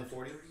between 10 and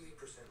 40.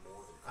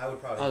 I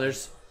would probably. Oh,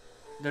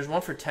 there's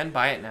one for 10.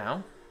 Buy it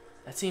now.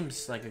 That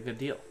seems like a good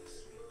deal.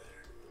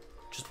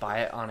 Just buy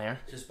it on air.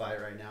 Just buy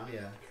it right now,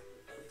 yeah.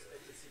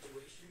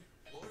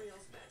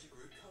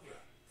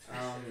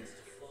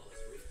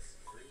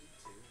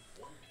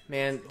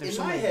 Man, there's In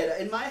so my many.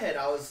 head,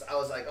 I was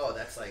like, oh,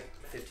 that's like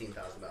 $15,000.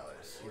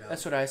 You know.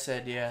 That's what I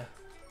said. Yeah.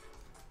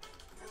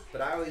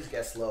 But I always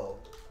guess low.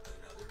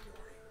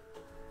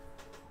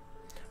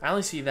 I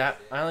only see that.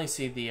 I only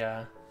see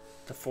the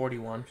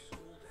 41,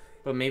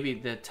 but maybe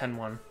the 10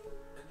 one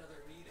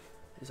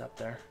is up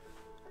there.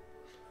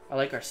 I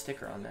like our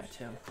sticker on that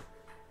too.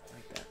 I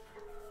like that.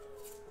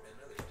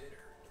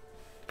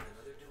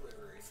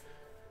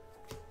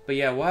 But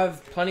yeah, we'll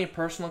have plenty of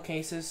personal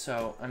cases.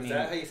 So I mean, Is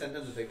that how you sent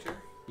him the picture?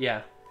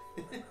 yeah,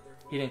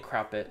 he didn't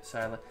crop it.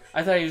 So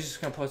I thought he was just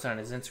gonna post it on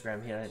his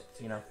Instagram. He didn't,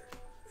 you know.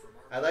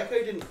 I like how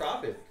he didn't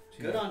crop it.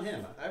 Good Yeah. on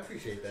him. I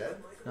appreciate that.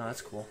 No,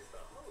 that's cool.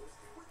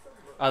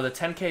 The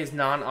 10K is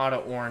non-auto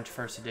orange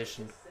first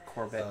edition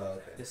Corvette.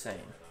 Okay. Just saying.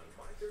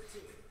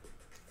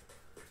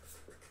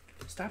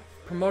 Stop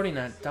promoting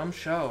that dumb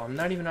show. I'm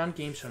not even on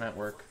Game Show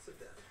Network.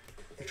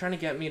 They're trying to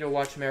get me to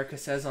watch America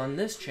Says on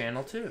this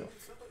channel too.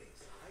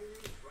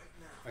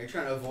 Are you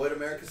trying to avoid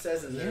America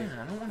Says? And Yeah,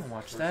 I don't want to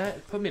watch that.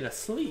 It put me to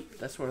sleep.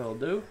 That's what it'll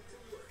do.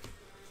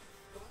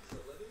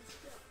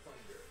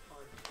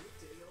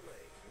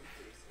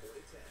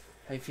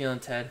 How you feeling,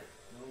 Ted?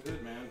 I'm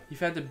good, man.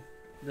 You've had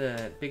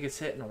the biggest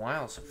hit in a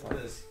while so far.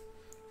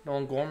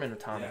 Nolan Gorman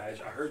atomic.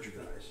 Yeah, I heard you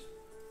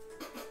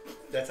guys.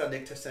 That's how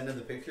Nick just sent in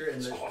the picture,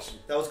 and That's awesome.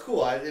 that was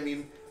cool. I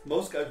mean,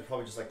 most guys would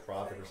probably just like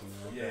crop it or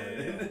something like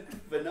Yeah,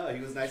 that. But no, he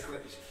was nice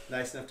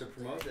enough to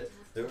promote it.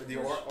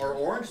 Our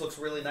orange looks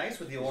really nice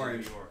with the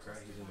orange. He's in New York, right?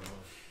 He's in New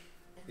York.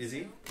 Is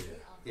he?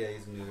 Yeah,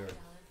 he's in New York.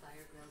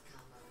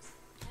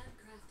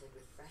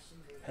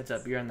 Heads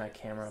up, you're on that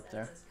camera up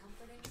there.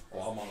 Oh,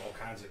 I'm on all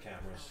kinds of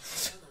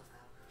cameras.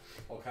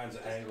 All kinds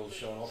of angles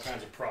showing all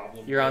kinds of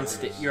problems. You're on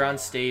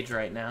stage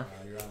right now.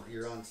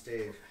 You're on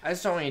stage. I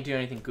just don't want you to do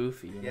anything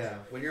goofy. You know? Yeah,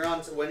 when you're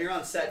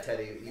on set,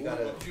 Teddy, you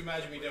gotta. What would you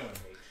imagine me doing?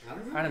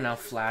 I don't know,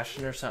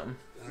 flashing or something.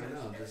 I don't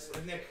know.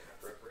 Just Nick,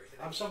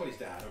 I'm somebody's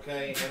dad,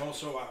 okay? And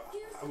also,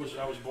 I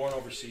was born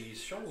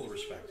overseas. Show a little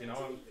respect, you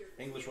know.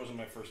 English wasn't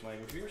my first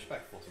language. Be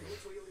respectful to me.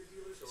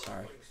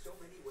 Sorry.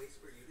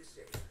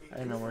 I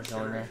didn't know where we're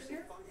going there.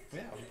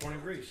 Yeah, I was born in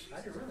Greece.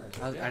 I didn't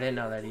realize. I didn't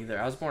know that either.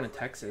 I was born in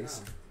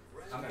Texas.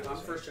 I'm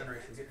first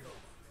generation.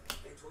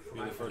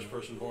 You're the first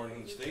person born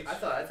in the States? I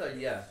thought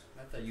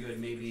you had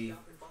maybe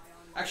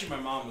Actually,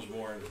 my mom was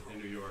born in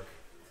New York.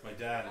 My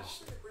dad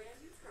is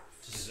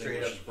just his straight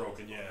English up. is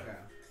broken, yeah.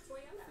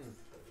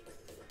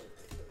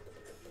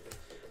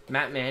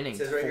 Matt Manning, It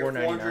says right here,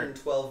 $4.99.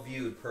 412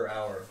 viewed per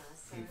hour.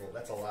 People,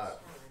 that's a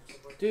lot.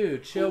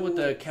 Dude, chill with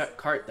the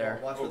cart there.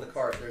 Watch with the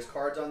card. There's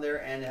cards on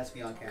there, and it has to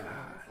be on camera.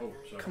 Oh,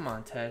 sorry. Come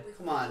on, Ted.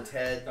 Come on,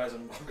 Ted. Guys,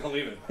 I'm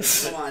leaving.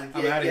 Come on,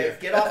 I'm outta here.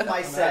 get off my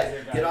I'm outta set.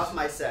 here, guys. Get off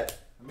my set.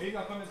 Maybe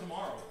I'll come in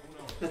tomorrow.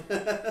 Who knows? You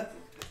want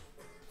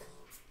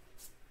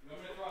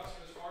me to throw out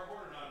some of this cardboard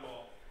or not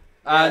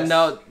at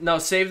all? Yes. No,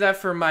 save that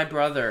for my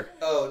brother,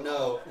 Oh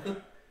no.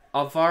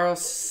 Alvaro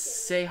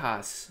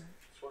Sejas.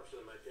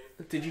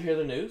 Did you hear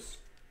the news?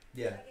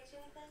 Yeah.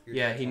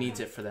 Yeah, he needs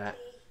it for that.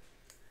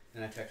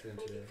 And I texted him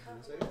today. And I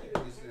was like,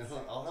 hey,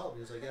 I'll help.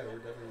 He was like, yeah, we're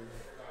definitely.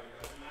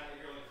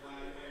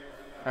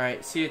 All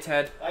right, see you,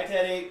 Ted. Bye,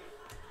 Teddy.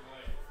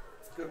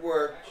 Good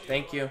work.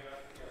 Thank you.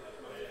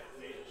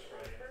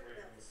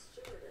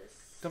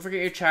 Don't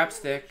forget your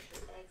chapstick.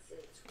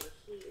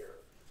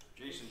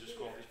 Jason just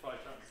called. He's probably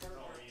trying to tell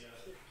me.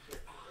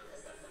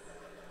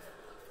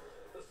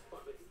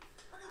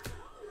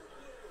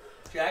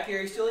 Jackie,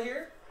 are you still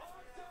here?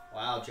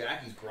 Wow,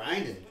 Jackie's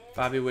grinding.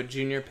 Bobby Wood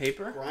Jr.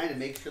 paper. Grinding,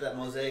 make sure that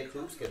mosaic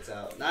hoops gets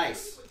out.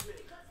 Nice.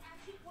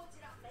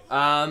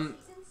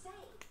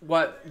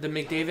 What, the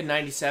McDavid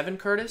 97,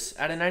 Curtis,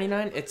 out of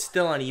 99? It's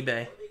still on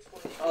eBay.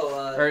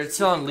 Oh, Or it's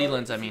still if on you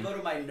Leland's, I if mean. you go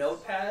to my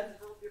notepad,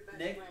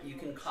 Nick, you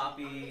can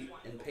copy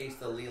and paste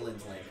the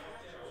Leland's link.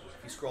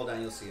 If you scroll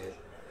down, you'll see it.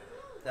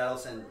 That'll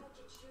send.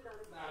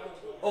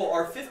 Oh,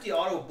 our 50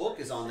 auto book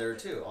is on there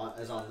too.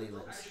 Is on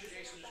Leland's.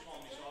 Jason just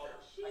called me,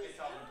 so I can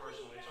tell him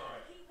personally. It's all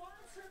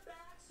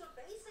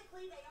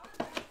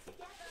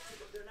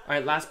right. All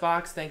right, last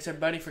box. Thanks,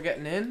 everybody, for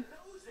getting in.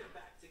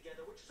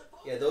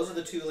 Yeah, those are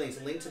the two links.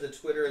 Link to the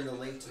Twitter and the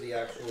link to the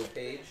actual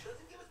page.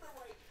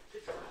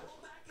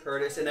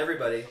 Curtis and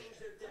everybody.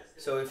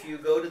 So if you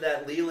go to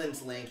that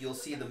Leland's link, you'll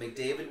see the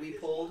McDavid we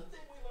pulled.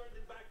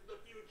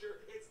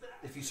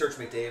 If you search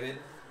McDavid,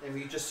 and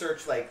you just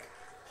search like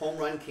Home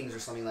Run Kings or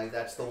something like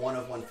that, it's the 1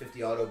 of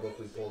 150 auto book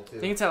we pulled too. I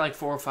think it's at like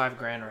 4 or 5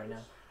 grand right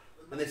now.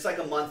 And it's like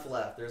a month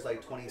left. There's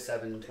like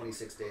 27,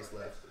 26 days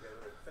left.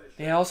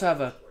 They also have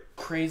a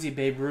crazy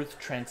Babe Ruth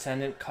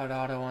Transcendent cut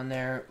auto on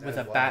there with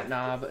a That's bat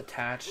wild. knob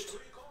attached.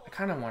 I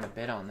kind of want to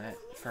bid on that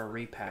for a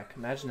repack.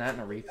 Imagine that in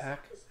a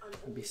repack.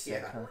 That'd be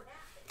sick, Yeah. huh?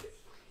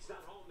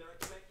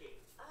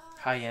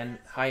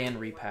 High-end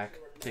repack.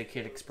 Big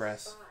Hit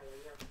Express.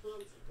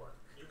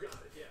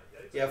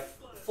 Yeah,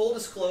 full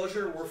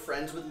disclosure, we're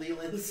friends with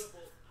Leland's.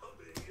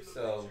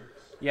 So,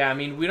 Yeah, I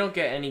mean, we don't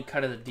get any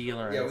cut of the deal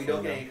or yeah, anything. we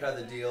don't get though. any cut of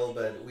the deal,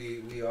 but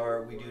we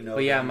do know.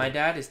 But yeah, him. my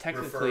dad is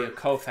technically a Refer-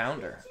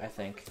 co-founder, I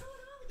think.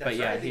 That's but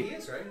yeah, right, I think he- he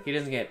is, right? He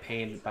doesn't get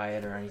paid by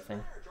it or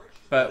anything.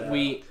 But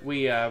we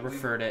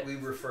referred it. We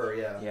refer,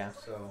 yeah. Yeah.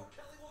 So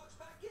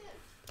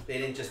they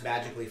didn't just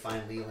magically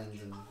find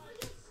Leland's and.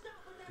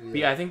 But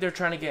yeah, I think they're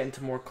trying to get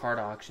into more card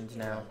auctions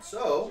now.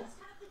 So.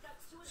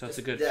 So it's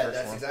a good Yeah, first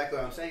that's one. exactly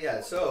what I'm saying. Yeah.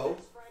 So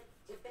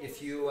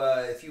if you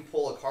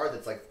pull a card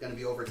that's like going to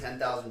be over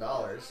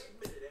 $10,000.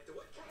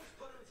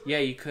 Yeah,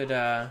 you could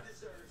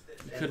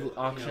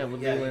auction it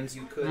with yeah, Leland's.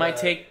 you could, It might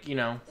take,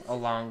 a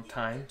long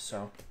time,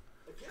 so.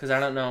 Because I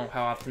don't know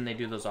how often they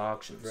do those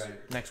auctions.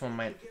 Right. Next one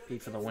might be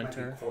for the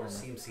winter. I don't know.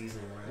 Seems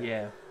seasonal, right?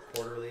 Yeah.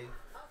 Quarterly.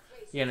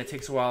 Yeah, and it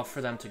takes a while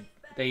for them to.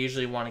 They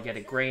usually want to get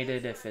it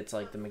graded if it's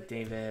like the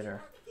McDavid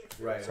or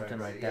Right. something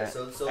right. like Yeah,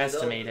 that. so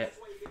Estimate it.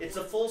 It's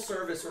a full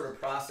service sort of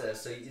process,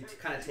 so it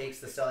kind of takes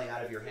the selling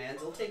out of your hands.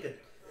 It'll take a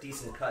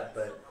decent cut,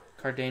 but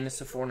Cardenas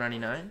to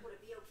 $4.99.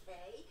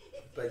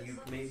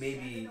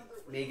 you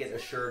may get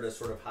assured a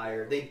sort of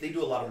higher. They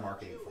do a lot of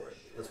marketing for it.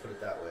 Let's put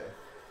it that way.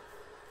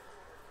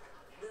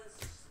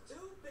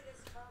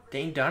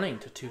 Dane Dunning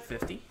to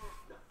 $250.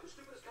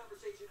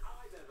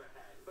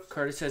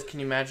 Curtis says, "Can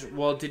you imagine?"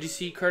 Well, did you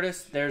see,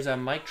 Curtis? There's a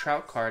Mike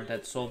Trout card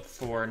that sold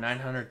for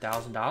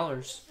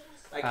 $900,000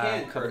 I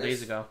can, a couple Curtis.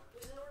 days ago.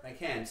 I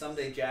can.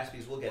 Someday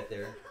Jaspys will get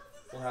there.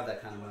 We'll have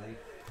that kind of money.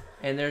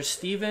 And there's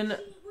Steven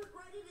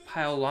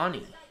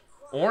Paolini.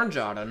 Orange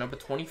auto, number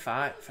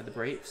 25 for the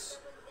Braves.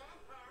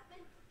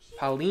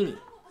 Paolini.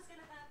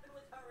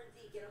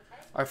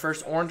 Our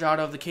first orange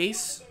auto of the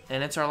case,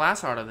 and it's our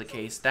last auto of the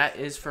case. That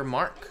is for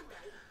Mark.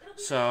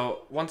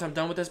 So once I'm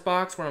done with this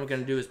box, what I'm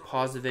going to do is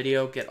pause the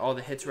video, get all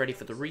the hits ready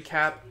for the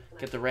recap,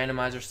 get the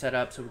randomizer set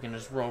up so we can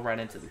just roll right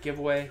into the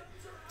giveaway.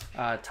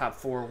 Top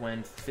 4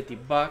 win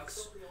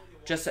 $50.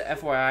 Just a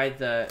FYI,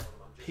 the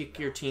pick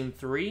your team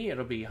 3,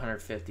 it'll be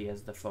 150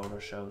 as the photo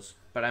shows.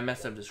 But I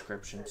messed up the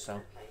description,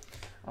 so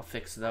I'll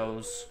fix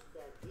those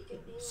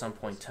some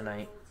point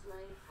tonight.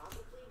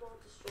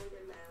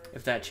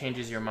 If that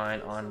changes your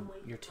mind on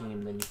your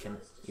team, then you can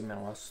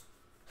email us.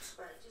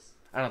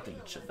 I don't think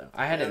it should, though.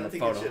 I had it in the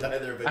photo.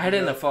 I had it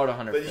in the photo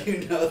 100%. But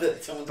you know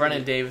that someone's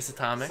Brennan Davis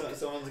Atomic.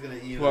 Someone's going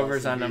to email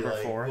Whoever's us and on be number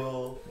like, 4.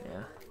 Well,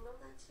 Yeah.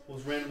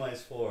 was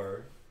randomized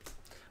 4.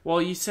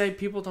 Well, you say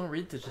people don't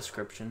read the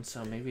description,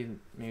 so maybe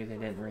they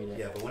didn't read it.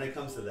 Yeah, but when it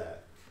comes to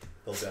that,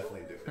 they'll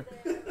definitely do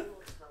it.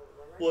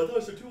 Well, I thought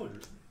it said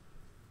 200.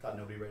 Thought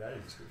nobody read out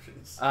of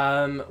descriptions.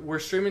 We're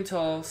streaming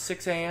till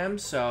 6 a.m.,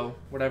 so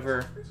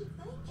whatever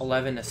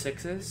 11 to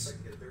 6 is.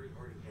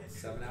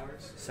 7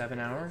 hours? 7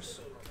 hours.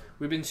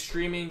 We've been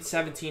streaming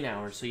 17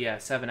 hours, so yeah,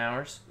 7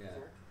 hours. Yeah.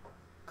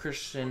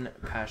 Christian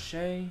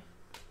Pache.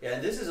 Yeah,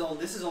 and this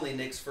is only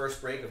Nick's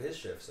first break of his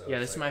shift. So Yeah,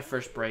 this is my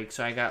first break,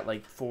 so I got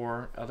like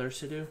 4 others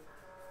to do.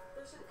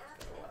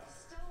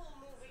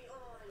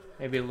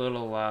 Maybe a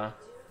little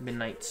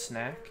midnight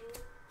snack.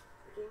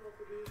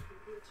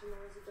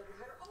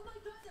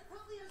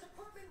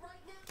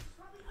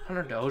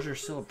 Hunter Dozier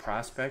still a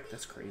prospect?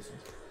 That's crazy.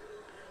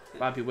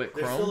 Bobby Witt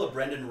There's Chrome. still a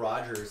Brendan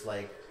Rodgers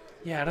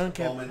Yeah, I don't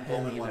get Bowman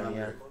him either 100.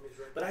 yet.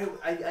 But I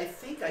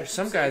think There's keep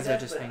some saying guys that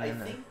just but hang I in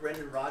there. think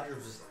Brendan Rodgers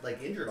was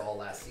like injured all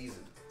last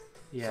season.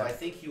 Yeah. So I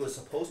think he was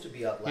supposed to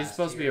be up last He's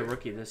supposed to be year. a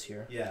rookie this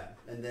year. Yeah,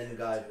 and then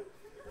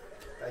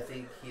I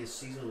think his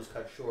season was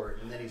cut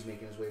short, and then he's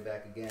making his way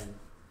back again.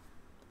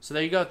 So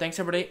there you go. Thanks,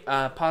 everybody.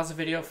 Pause the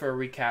video for a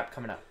recap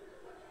coming up.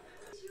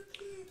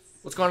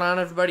 What's going on,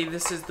 everybody?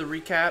 This is the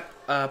recap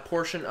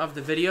portion of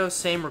the video.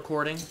 Same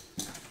recording.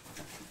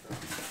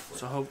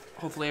 So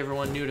hopefully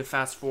everyone knew to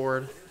fast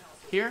forward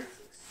here.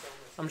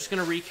 I'm just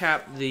going to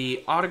recap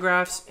the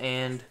autographs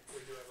and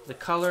the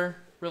color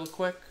real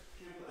quick.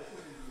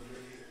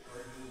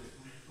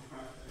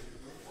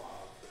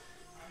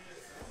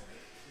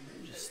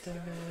 Just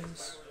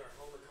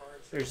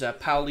there's a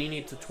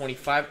Paolini to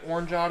 25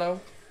 orange auto.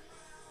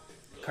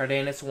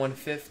 Cardenas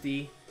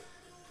 150.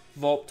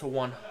 Volpe to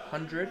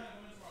 100.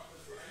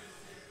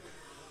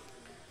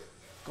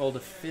 Gold to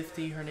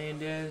 50,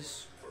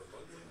 Hernandez.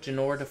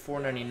 Janor to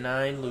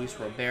 499. Luis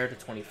Robert to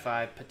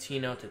 25.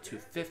 Patino to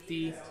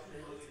 250.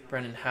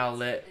 Brendan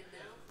Howlett.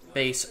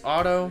 Base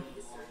auto.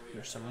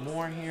 There's some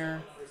more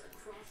here.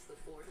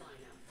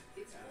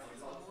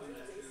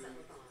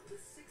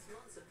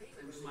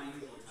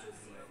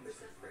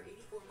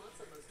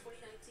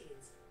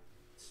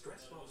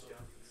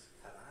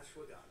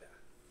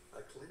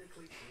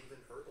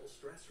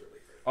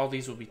 All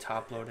these will be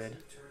top loaded.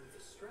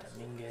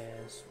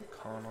 Dominguez,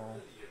 McConnell.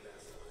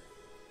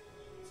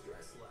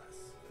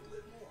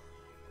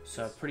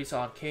 So pretty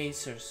solid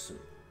case. There's some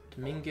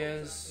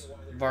Dominguez,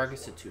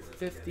 Vargas at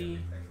 250.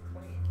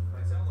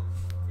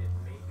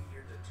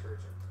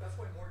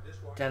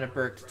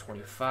 Denneberg to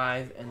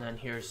 25, and then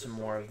here's some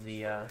more of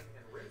the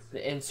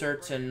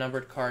inserts and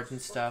numbered cards and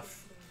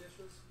stuff.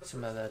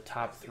 Some of the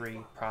top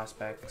 3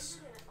 prospects: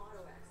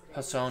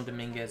 Hassan,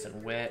 Dominguez,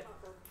 and Witt.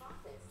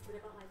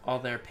 All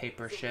their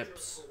paper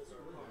ships.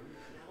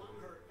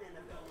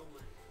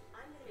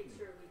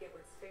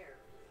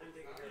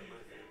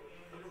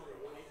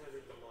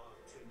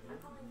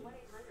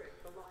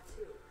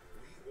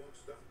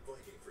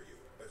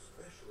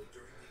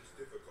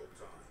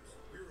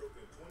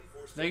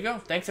 So there you go.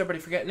 Thanks everybody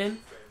for getting in.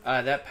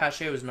 That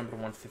Pache was number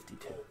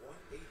 152.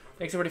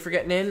 Thanks everybody for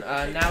getting in.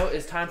 Now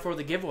it's time for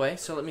the giveaway.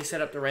 So let me set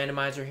up the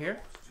randomizer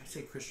here. I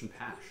say Christian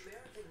Pash.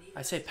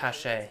 I say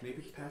Pache. Maybe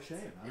it's Pache.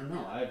 I don't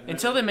know.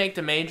 Until they make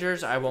the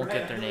majors, I won't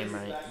get their name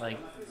right.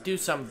 Like, do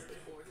something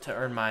to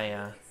earn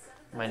my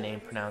my name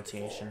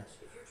pronunciation.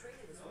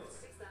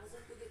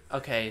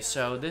 Okay,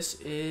 so this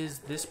is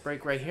this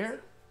break right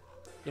here.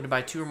 You have to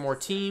buy 2 or more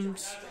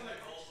teams.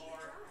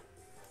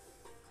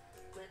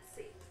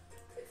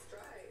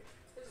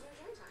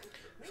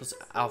 So let's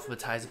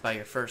alphabetize it by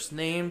your first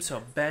name.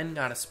 So Ben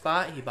got a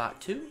spot. He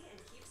bought 2.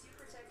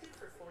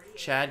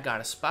 Chad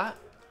got a spot.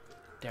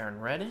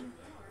 Darren Redden.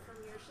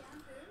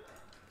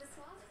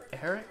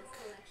 Eric.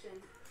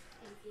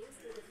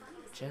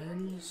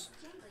 Jens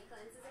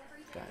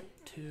got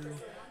 2.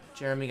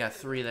 Jeremy got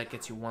 3. That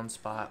gets you 1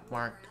 spot.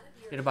 Mark,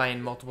 you had to buy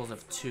in multiples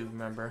of 2,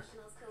 remember?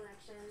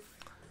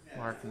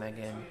 Mark,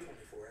 Megan,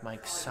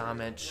 Mike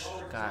Samich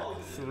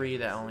got 3.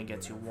 That only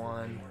gets you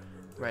 1.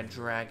 Red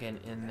Dragon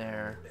in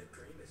there.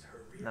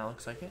 That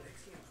looks like it.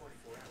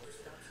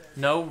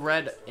 No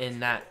red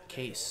in that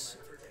case.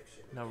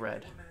 No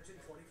red.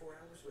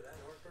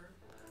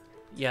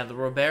 Yeah, the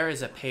Robert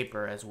is a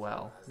paper as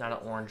well, not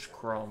an orange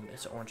chrome.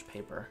 It's orange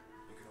paper.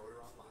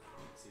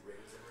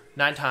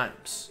 9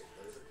 times.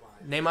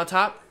 Name on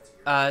top?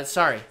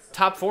 Sorry.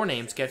 Top 4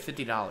 names get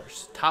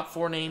 $50. Top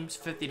 4 names,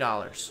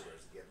 $50.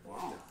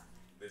 Wow.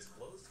 This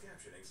closed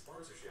captioning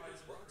sponsorship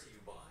is brought to you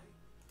by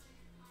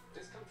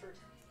Discomfort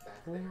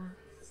Back 4, Pain.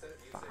 Instead of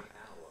using 5,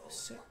 aloe,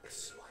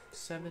 6,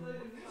 7,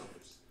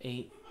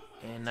 8,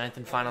 and 9th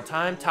and final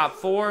time. Top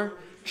 4,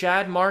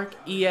 Chad, Mark,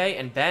 EA,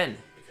 and Ben.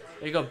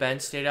 There you go, Ben.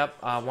 Stayed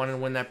up. Wanted to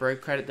win that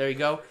break credit. There you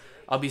go.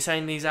 I'll be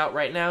sending these out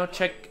right now.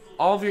 Check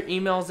all of your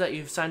emails that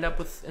you've signed up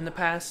with in the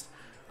past.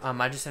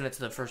 I just send it to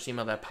the first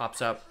email that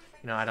pops up.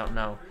 You know, I don't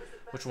know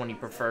which one you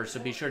prefer, so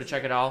be sure to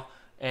check it all.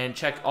 And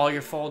check all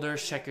your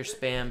folders, check your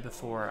spam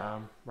before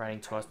writing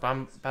to us. But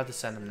I'm about to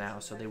send them now,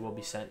 so they will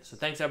be sent. So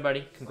thanks,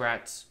 everybody.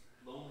 Congrats.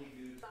 Lonely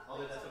dude.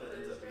 Oh, that's